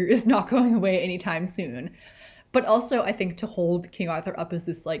cultural figure is not going away anytime soon. But also, I think to hold King Arthur up as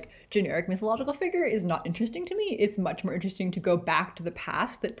this like generic mythological figure is not interesting to me. It's much more interesting to go back to the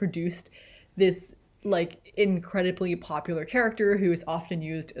past that produced this like incredibly popular character who is often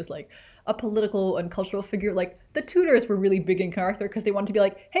used as like a political and cultural figure. Like the Tudors were really big in King Arthur because they wanted to be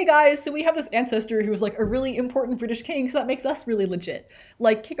like, hey guys, so we have this ancestor who was like a really important British king, so that makes us really legit.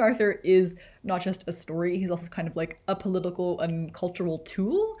 Like King Arthur is not just a story, he's also kind of like a political and cultural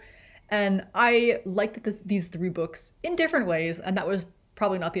tool. And I like that these three books, in different ways, and that was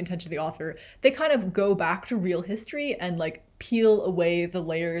probably not the intention of the author, they kind of go back to real history and like peel away the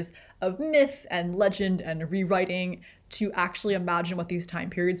layers of myth and legend and rewriting to actually imagine what these time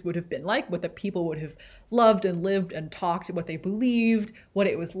periods would have been like, what the people would have loved and lived and talked, what they believed, what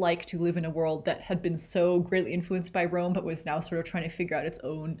it was like to live in a world that had been so greatly influenced by Rome but was now sort of trying to figure out its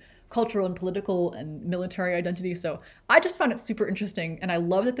own cultural and political and military identity. So I just found it super interesting, and I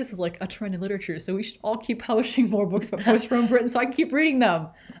love that this is like a trend in literature, so we should all keep publishing more books about post-Rome Britain so I can keep reading them.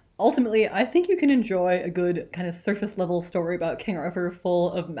 Ultimately, I think you can enjoy a good kind of surface level story about King Arthur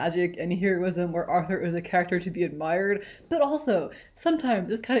full of magic and heroism where Arthur is a character to be admired, but also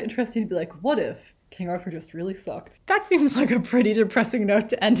sometimes it's kind of interesting to be like, what if King Arthur just really sucked? That seems like a pretty depressing note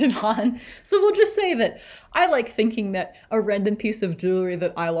to end it on. So we'll just say that I like thinking that a random piece of jewelry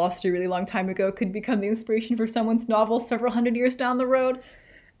that I lost a really long time ago could become the inspiration for someone's novel several hundred years down the road.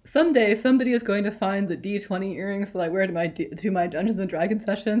 Someday, somebody is going to find the D20 earrings that I wear to my Dungeons & Dragons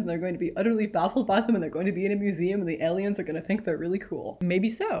sessions, and they're going to be utterly baffled by them, and they're going to be in a museum, and the aliens are going to think they're really cool. Maybe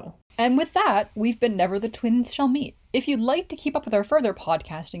so. And with that, we've been Never the Twins Shall Meet. If you'd like to keep up with our further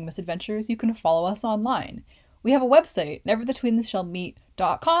podcasting misadventures, you can follow us online. We have a website,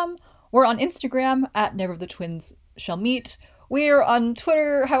 neverthetwinsshallmeet.com. We're on Instagram, at neverthetwinsshallmeet. We're on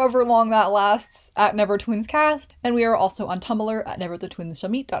Twitter, however long that lasts, at NeverTwinsCast, and we are also on Tumblr at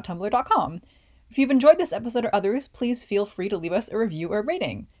neverthetwinsshallmeet.tumblr.com. If you've enjoyed this episode or others, please feel free to leave us a review or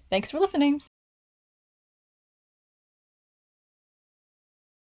rating. Thanks for listening!